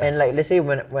lot. And like let's say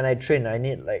when I train, I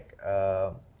need like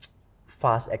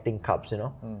fast acting carbs, you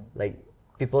know, like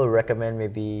people recommend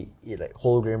maybe eat like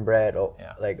whole grain bread or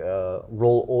like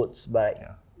roll oats, but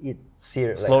I eat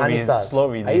cereal like honey stars.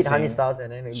 Slow I eat honey stars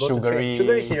and then I go sugary to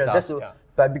train. Cereal. Stuff,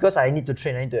 But because I need to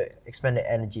train, I need to expend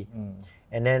the energy.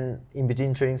 And then in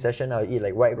between training session, I'll eat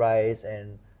like white rice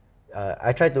and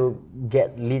I try to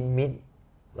get lean meat,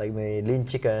 like my lean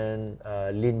chicken,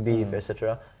 lean beef,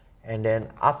 etc. And then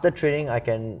after training, I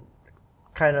can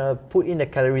kind of put in the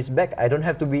calories back. I don't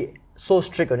have to be so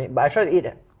strict on it, but I try to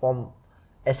eat from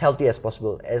as healthy as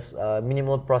possible, as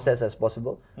minimal processed as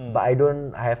possible. But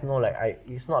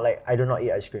it's not like I do not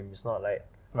eat ice cream. It's not like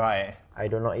I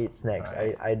do not eat snacks.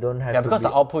 I don't have to because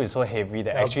the output is so heavy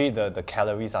that actually the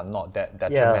calories are not that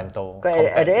detrimental.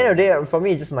 At the end of the day, for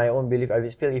me, it's just my own belief. I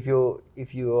just feel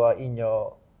if you are in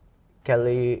your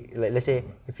calorie, like let's say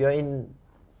if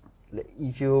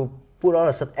you put on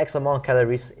a certain X amount of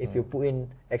calories, if you put in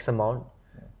X amount,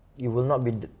 you will not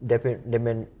be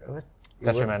detrimental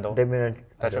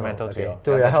to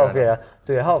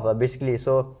your health, basically.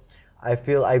 So I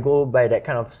feel I go by that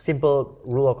kind of simple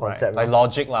rule of concept. Like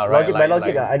logic, right? By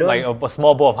logic, I don't like a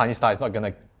small bowl of honey star is not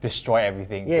gonna destroy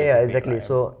everything. Yeah, exactly. Like,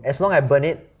 so as long as I burn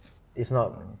it, it's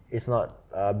not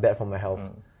bad for my health.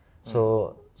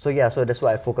 So that's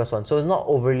what I focus on. So it's not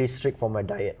overly strict for my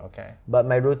diet. Okay. But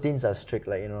my routines are strict.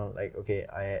 Like okay,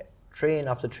 I train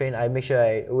after train. I make sure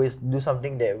I always do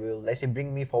something that will, let's say,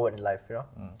 bring me forward in life. You know,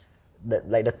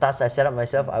 like the tasks I set up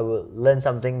myself, I will learn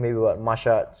something maybe about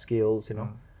martial art skills. You know,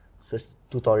 search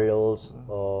tutorials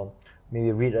or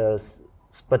maybe read a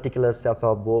particular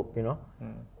self-help book. You know.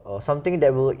 Or something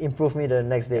that will improve me the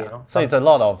next day. You know? So it's a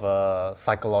lot of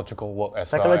psychological work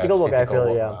as well as work, I feel,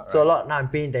 work, right? So a lot now I'm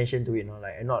paying attention to it. You know,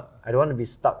 like I don't want to be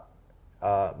stuck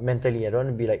mentally. I don't want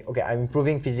to be like, okay, I'm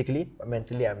improving physically, but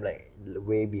mentally I'm like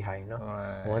way behind. No?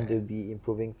 Right. I want to be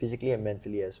improving physically and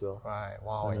mentally as well. Right.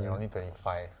 Wow. And you're only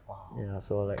 25. Wow. Yeah,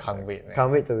 so like Can't wait, man.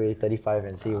 Can't wait to be 35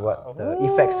 and see what the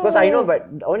effects. Because I know, but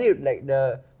only like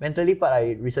the mentally part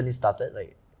I recently started.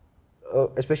 Like,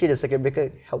 especially the circuit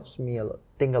breaker helps me a lot,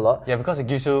 think a lot. Yeah, because it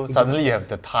gives you suddenly you have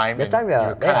the time. The and time, yeah.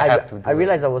 You Then kind of have to do I it.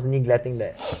 realized I was neglecting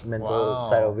that mental Wow.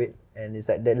 side of it, and it's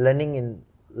like that learning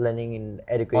in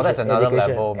education. Oh, that's another education,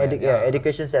 level, man. Yeah,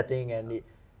 education setting and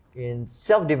in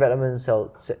self-development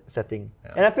setting.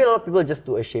 And I feel a lot of people are just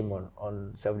too ashamed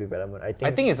on self-development. I think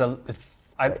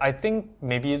I think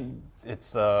maybe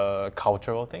it's a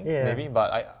cultural thing, Yeah. maybe,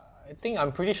 but I think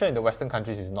I'm pretty sure in the Western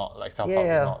countries it's not like self-help is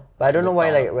not. But I don't know looked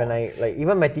why. down Like upon. when I like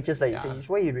even my teachers like Yeah. say,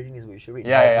 why are you reading this book? You should read.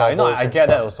 Yeah, I know, novels I and get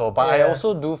that stuff." also, but I Yeah.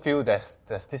 also do feel there's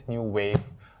this new wave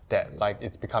that like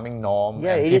it's becoming norm.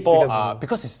 Yeah, and it is people becoming are norm.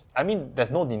 because it's. I mean,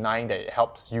 there's no denying that it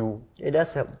helps you It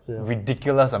does help. Yeah.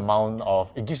 ridiculous amount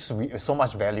of. It gives so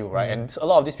much value, right? And a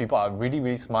lot of these people are really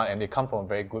really smart and they come from a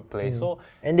very good place. So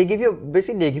And they give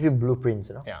you blueprints,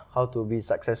 you know, Yeah. how to be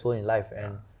successful in life.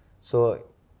 And so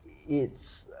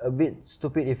it's a bit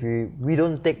stupid if we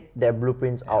don't take their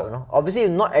blueprints out, you know. Obviously,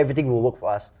 not everything will work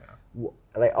for us.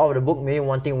 Like out of the book, maybe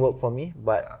one thing worked for me,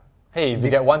 but hey, if you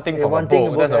get one thing from a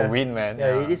book, that's a win, man.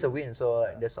 Yeah, it is a win. So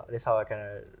like, that's how I kind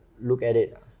of look at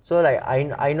it. So like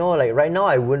I know like right now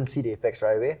I wouldn't see the effects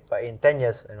right away, but in 10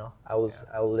 years, you know, I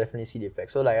will definitely see the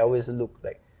effects. So like I always look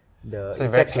like the. So you're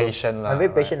very effects patient, I'm very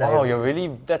patient. Wow,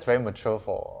 that's very mature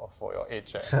for your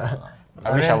age.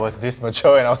 I wish I was this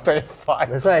mature when I was 25.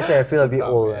 That's why I say I feel a bit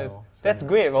old. You Yes. know. That's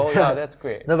great, bro. Yeah, that's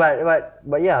great. No,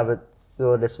 but yeah, but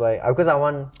so that's why because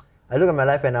I look at my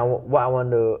life and what I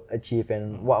want to achieve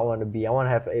and what I want to be. I want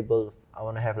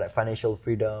to have like financial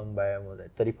freedom by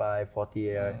like 35,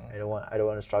 40. I don't want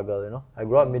to struggle. You know, I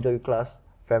grew up middle class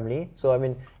family, so I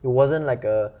mean it wasn't like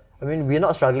we're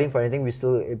not struggling for anything. We're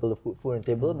still able to put food on the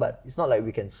table, but it's not like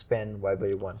we can spend whatever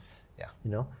you want. Yeah.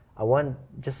 You know, I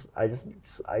just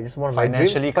want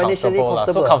Financially my dreams, comfortable, lah.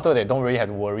 So comfortable they don't really have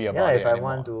to worry about yeah, it if I anymore.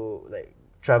 want to like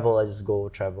travel, I just go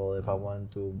travel. If I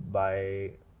want to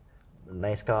buy a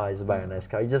nice car, I just buy a nice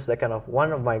car. It's just that kind of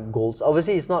one of my goals.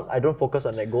 Obviously, it's not. I don't focus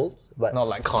on that goals, but Not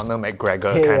like Conor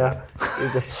McGregor yeah,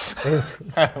 kind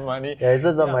yeah. of money. Yeah, it's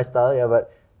just not my style. Yeah,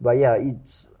 but yeah,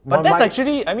 it's. But that's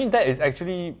actually, I mean, that is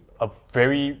actually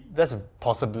that's a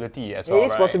possibility as well. It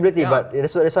is right? possibility, Yeah. but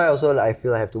that's why also like, I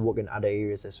feel I have to work in other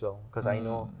areas as well because I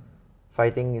know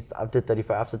fighting is after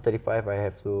 35. After 35, I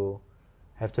have to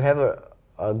have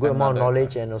a good amount of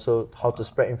knowledge and also how to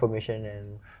spread information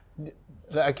and.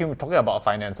 Like, talking about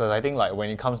finances, I think like when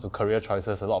it comes to career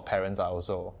choices, a lot of parents are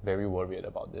also very worried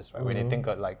about this, right? When they think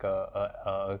of like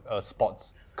a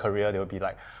sports career, they'll be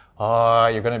like, "Oh,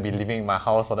 you're gonna be living in my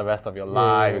house for the rest of your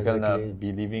life. You're gonna exactly.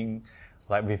 be living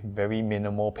like with very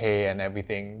minimal pay and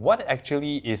everything." What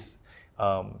actually is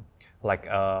like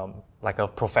a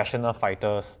professional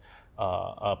fighter's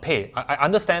pay? I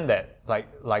understand that like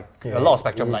a lot of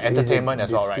spectrum, like it's entertainment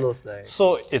as well, right? disclosed, like-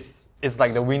 So it's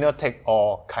like the winner take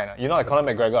all kind of. You know, like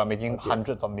Conor McGregor are making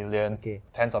hundreds of millions,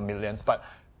 tens of millions, but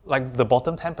like the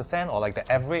bottom 10% or like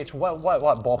the average, what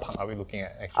ballpark are we looking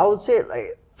at actually? I would say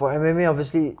like for MMA,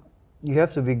 obviously, you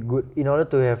have to be good in order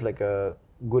to have like a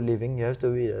good living. You have to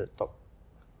be the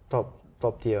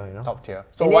top tier. You know. Top tier.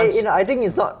 So So once I think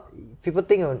it's not. People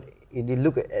think they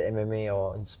look at MMA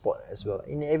or in sport as well.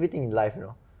 In everything in life, you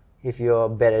know, if you're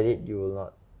bad at it, you will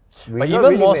not. but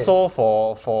even more so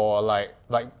for like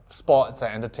sports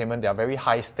and entertainment, they are very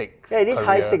high stakes. Yeah, it is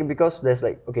high career. stake because there's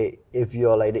like okay, if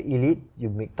you're like the elite, you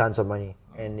make tons of money,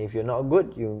 and if you're not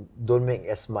good, you don't make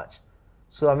as much.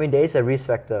 So I mean, there is a risk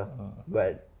factor,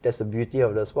 but that's the beauty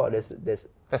of the sport. That's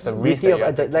the risk beauty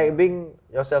that of you're like being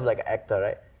yourself like an actor,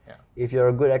 right? Yeah. If you're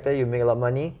a good actor, you make a lot of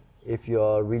money. If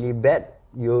you're really bad,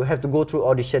 you have to go through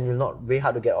audition. You're not very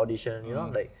hard to get audition. You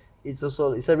know, like it's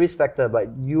a risk factor. But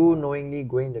you knowingly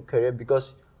going the career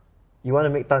because you want to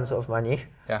make tons of money,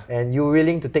 Yeah. and you're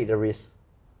willing to take the risk.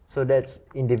 So that's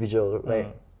individual,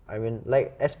 right? I mean,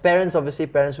 like as parents, obviously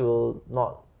parents will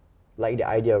not like the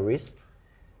idea of risk.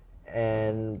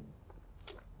 And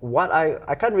what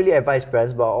I can't really advise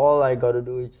parents, but all I gotta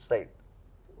do is just like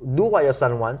do what your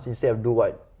son wants instead of do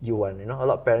what you want. You know, a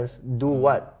lot of parents do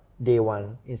what they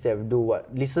want instead of do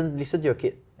what listen to your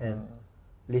kid and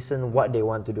listen what they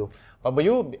want to do. But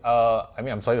you, I mean,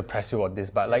 I'm sorry to press you on this,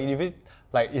 but like, if it,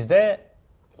 like, is there,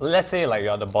 let's say, like,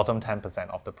 you're the bottom 10%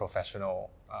 of the professional,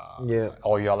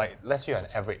 or you're like, let's say you're an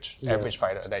average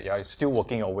fighter that you're still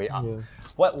working your way up.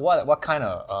 What kind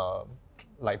of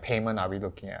like payment are we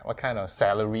looking at? What kind of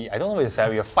salary? I don't know if it's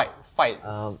salary or fight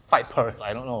purse.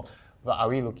 I don't know. what are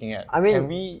we looking at? I mean, can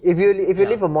we, if you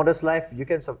live a modest life, you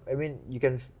can.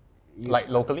 like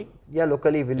locally? Yeah,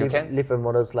 locally, if you can? live a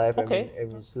modest life, Okay. I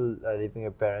mean, still living with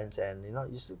your parents, and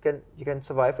you can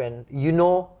survive, and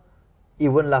it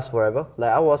won't last forever.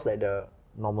 Like I was like the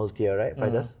normal tier, right?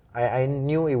 Fighters. I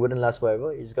knew it wouldn't last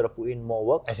forever. You just gotta put in more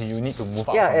work. As in you need to move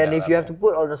up. Yeah, from and that if you have level. to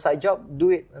put on a side job,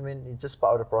 do it. I mean, it's just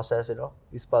part of the process,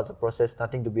 It's part of the process,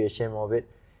 nothing to be ashamed of it.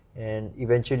 And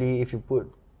eventually, if you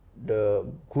put the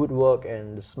good work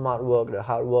and the smart work, the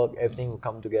hard work, everything will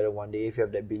come together one day if you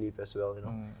have that belief as well,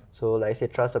 So like I say,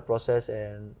 trust the process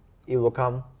and it will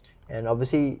come. And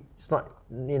obviously, it's not,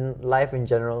 in life in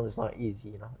general, it's not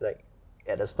easy, Like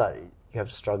at the start, you have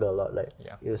to struggle a lot. Like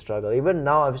you struggle. Even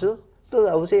now, I'm still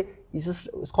I would say it's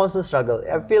constant struggle.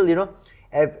 I feel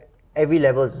every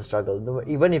level is a struggle.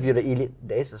 Even if you're the elite,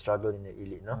 there is a struggle in the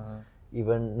elite.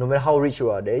 Even no matter how rich you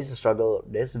are, there is a struggle.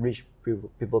 There's rich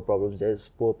people problems. There's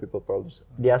poor people problems.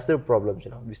 There are still problems.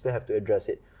 We still have to address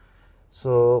it.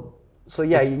 So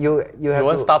yeah, you have you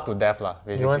won't starve to death, lah.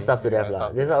 Basically, you won't starve to death, lah.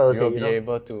 That's what I would say. You'll be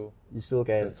able to. You still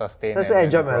can sustain That's and why I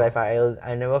enjoyed my grow. life.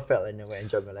 I never felt I never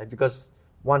enjoyed my life because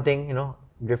one thing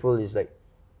grateful is like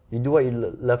you do what you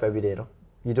love every day.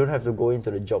 You don't have to go into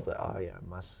the job like I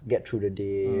must get through the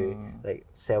day like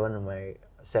 7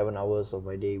 hours of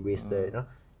my day wasted.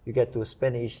 You get to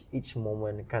spend each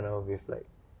moment kind of with like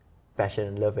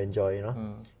passion, love, and joy.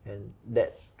 And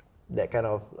that kind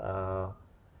of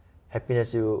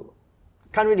happiness you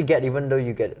can't really get even though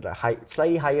you get a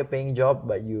slightly higher paying job,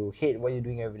 but you hate what you're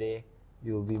doing every day.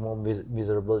 You'll be more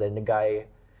miserable than the guy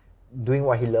doing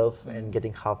what he loves and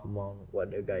getting half amount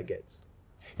what the guy gets.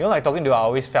 Like talking to you, I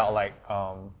always felt like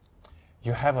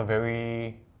you have a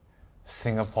very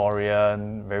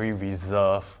Singaporean, very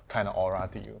reserved kind of aura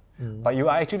to you. But you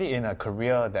are actually in a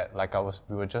career that, like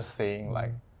we were just saying,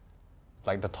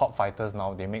 like the top fighters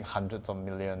now, they make hundreds of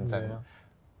millions,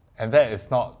 and that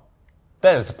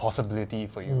is a possibility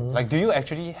for you. Like, do you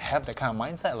actually have that kind of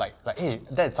mindset? Like, hey,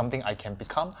 that's something I can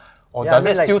become, or does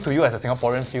it still to you as a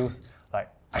Singaporean feels like,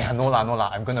 no lah,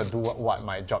 I'm gonna do what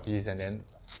my job is, and then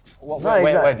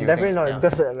where do you definitely think? not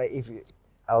because like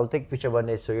I'll take picture one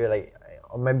day so you like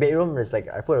on my bedroom is like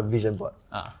I put a vision board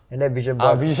and that vision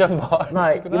board vision board. no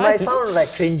it might sound like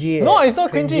cringy. No, it's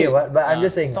not cringy. Or what, but I'm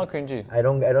just saying it's not cringy. I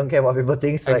don't care what people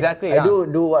think. Like, Exactly, I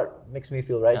do what makes me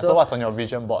feel right. So what's on your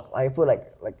vision board? I put like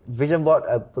vision board.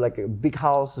 I put like a big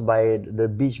house by the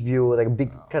beach view, like a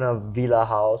big kind of villa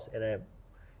house,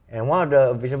 and one of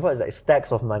the vision boards is like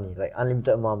stacks of money, like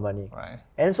unlimited amount of money. Right.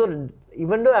 And so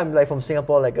even though I'm like from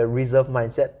Singapore, like a reserved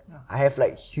mindset, I have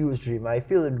like huge dream. I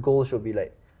feel the goal should be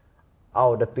like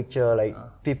out of the picture. Like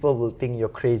people will think you're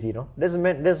crazy,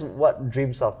 That's what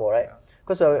dreams are for, right?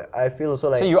 Because I feel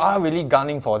also like So you are really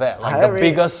gunning for that, like I the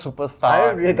really- biggest superstar.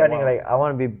 I'm really gunning like I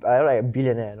want to be like a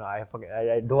billionaire. No, I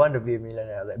don't want to be a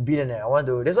millionaire. Like billionaire. I want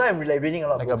to. That's why I'm like reading a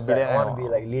lot Like of a books. Like, I billionaire. want to be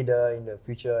like leader in the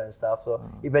future and stuff. So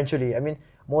eventually, I mean,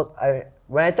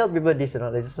 when I tell people this,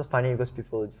 it's just so funny because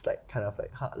people just like kind of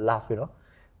like laugh,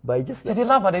 But it just Yeah, they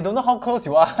laugh, but they don't know how close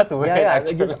you are to it.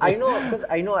 Actually. just I know because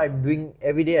I know I'm doing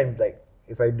every day. I'm like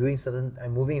if I'm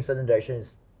moving in certain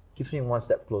directions, keeps me one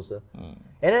step closer. And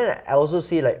then I also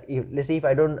see like let's say if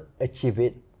I don't achieve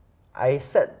it, I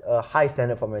set a high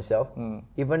standard for myself.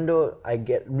 Even though I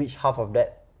reach half of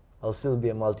that, I'll still be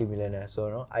a multi-millionaire.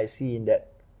 So I see in that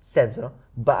sense,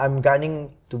 But I'm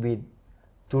gunning to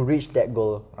reach that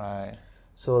goal. Right.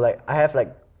 So like I have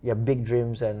like big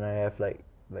dreams and I have like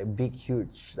big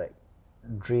huge like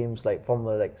dreams like from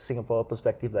a like Singapore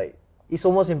perspective, like it's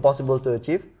almost impossible to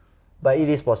achieve, but it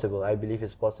is possible. I believe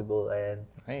it's possible, and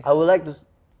Nice. I would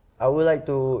like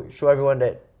to show everyone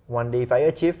that one day if I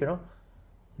achieve,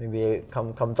 maybe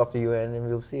come talk to you and then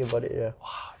we'll see about it. Yeah.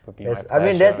 It would be Yes, my I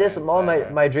mean pleasure, that's all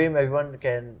man. my dream. Everyone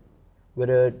can,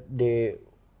 whether they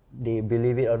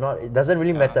believe it or not, it doesn't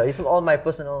really matter. It's all my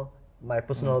personal.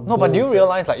 No, but do you goals.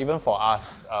 realize, like, even for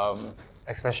us,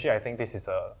 especially, I think this is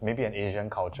maybe an Asian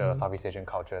culture, Southeast Asian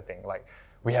culture thing. Like,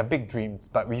 we have big dreams,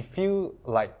 but we feel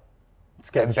like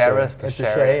Scared to embarrassed share. to To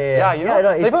share share, it. yeah. you Yeah, know. no,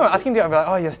 Like, it's- even when I'm asking you, I'm like,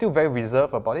 oh, you're still very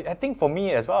reserved about it. I think for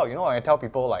me as well, I tell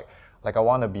people like I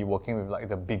want to be working with like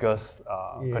the biggest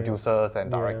producers and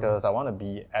directors. I want to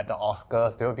be at the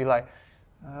Oscars. They will be like,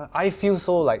 I feel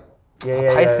so like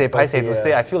paiseh to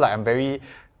say. I feel like I'm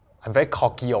very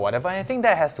cocky or whatever. And I think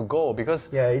that has to go because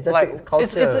it's a like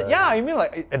culture. I mean,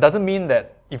 like it doesn't mean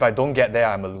that if I don't get there,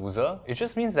 I'm a loser. It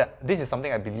just means that this is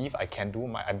something I believe I can do.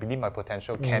 I believe my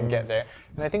potential can get there,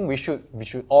 and I think we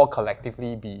should all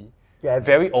collectively be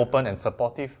very open and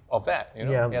supportive of that.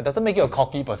 It doesn't make you a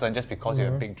cocky person just because you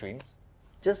have big dreams.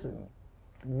 Just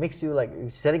makes you like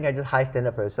setting a just high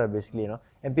standard for yourself, basically, you know.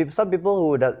 And some people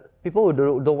who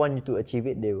don't want you to achieve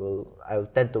it, I will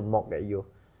tend to mock at you,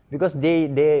 because they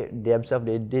themselves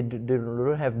they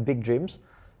don't have big dreams.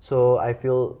 So I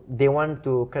feel they want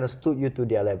to kind of stoop you to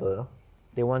their level. No?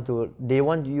 They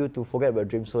want you to forget about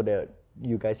dreams so that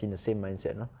you guys in the same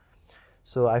mindset. No?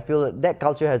 So I feel that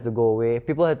culture has to go away.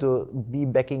 People have to be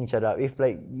backing each other up. If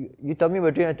like you tell me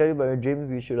about dream, I tell you about your dream,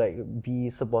 we should like be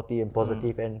supportive and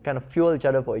positive and kind of fuel each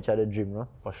other for each other's dream. No?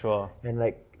 For sure. And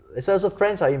like so also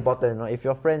friends are important. No? If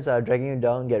your friends are dragging you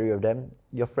down, get rid of them.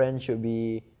 Your friends should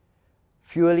be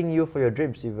fueling you for your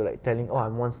dreams. If you're like telling, oh,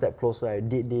 I'm one step closer, I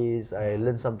did this, I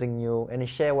learned something new, and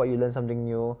share what you learned something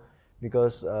new,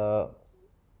 because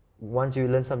once you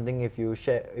learn something, if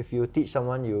you teach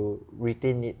someone, you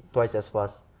retain it twice as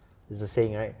fast. It's the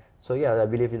saying, right? So yeah, I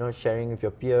believe, you know, sharing with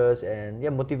your peers and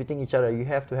motivating each other. You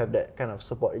have to have that kind of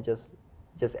support. It just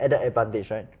added advantage,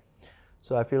 right?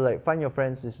 So I feel like find your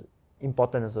friends is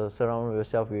important as well. Surround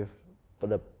yourself with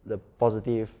the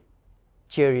positive,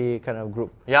 cheery kind of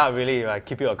group. Yeah, really, like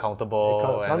keep you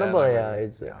accountable. Accountable,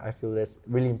 I feel that's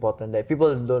really important, that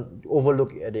people don't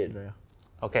overlook at it. Yeah.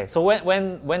 Okay, so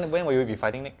when will you be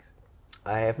fighting next?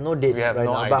 I have no dates right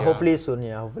now, but hopefully soon.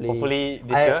 Yeah, hopefully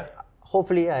this year.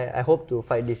 Hopefully, I hope to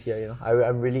fight this year. You know,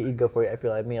 I'm really eager for it. I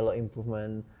feel I made a lot of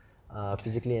improvement,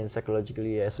 physically and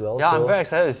psychologically as well. Yeah, so, I'm very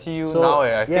excited to see you now.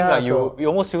 I think like you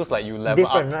almost feels like you level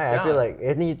different, up. Right? Yeah. I feel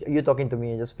like you talking to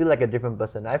me, I just feel like a different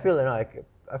person. I feel, you know,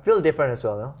 I feel different as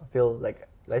well. No? I feel like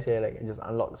I say, like it just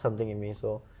unlocked something in me.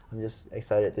 So I'm just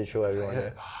excited to show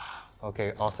everyone.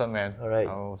 Okay, awesome, man. All right.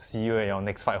 I'll see you in your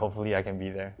next fight. Hopefully, I can be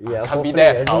there. Yeah, I can't be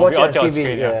there. I'll watch be it on on TV.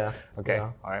 Australia. Yeah. Okay.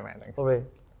 Yeah. All right, man. Thanks. All right.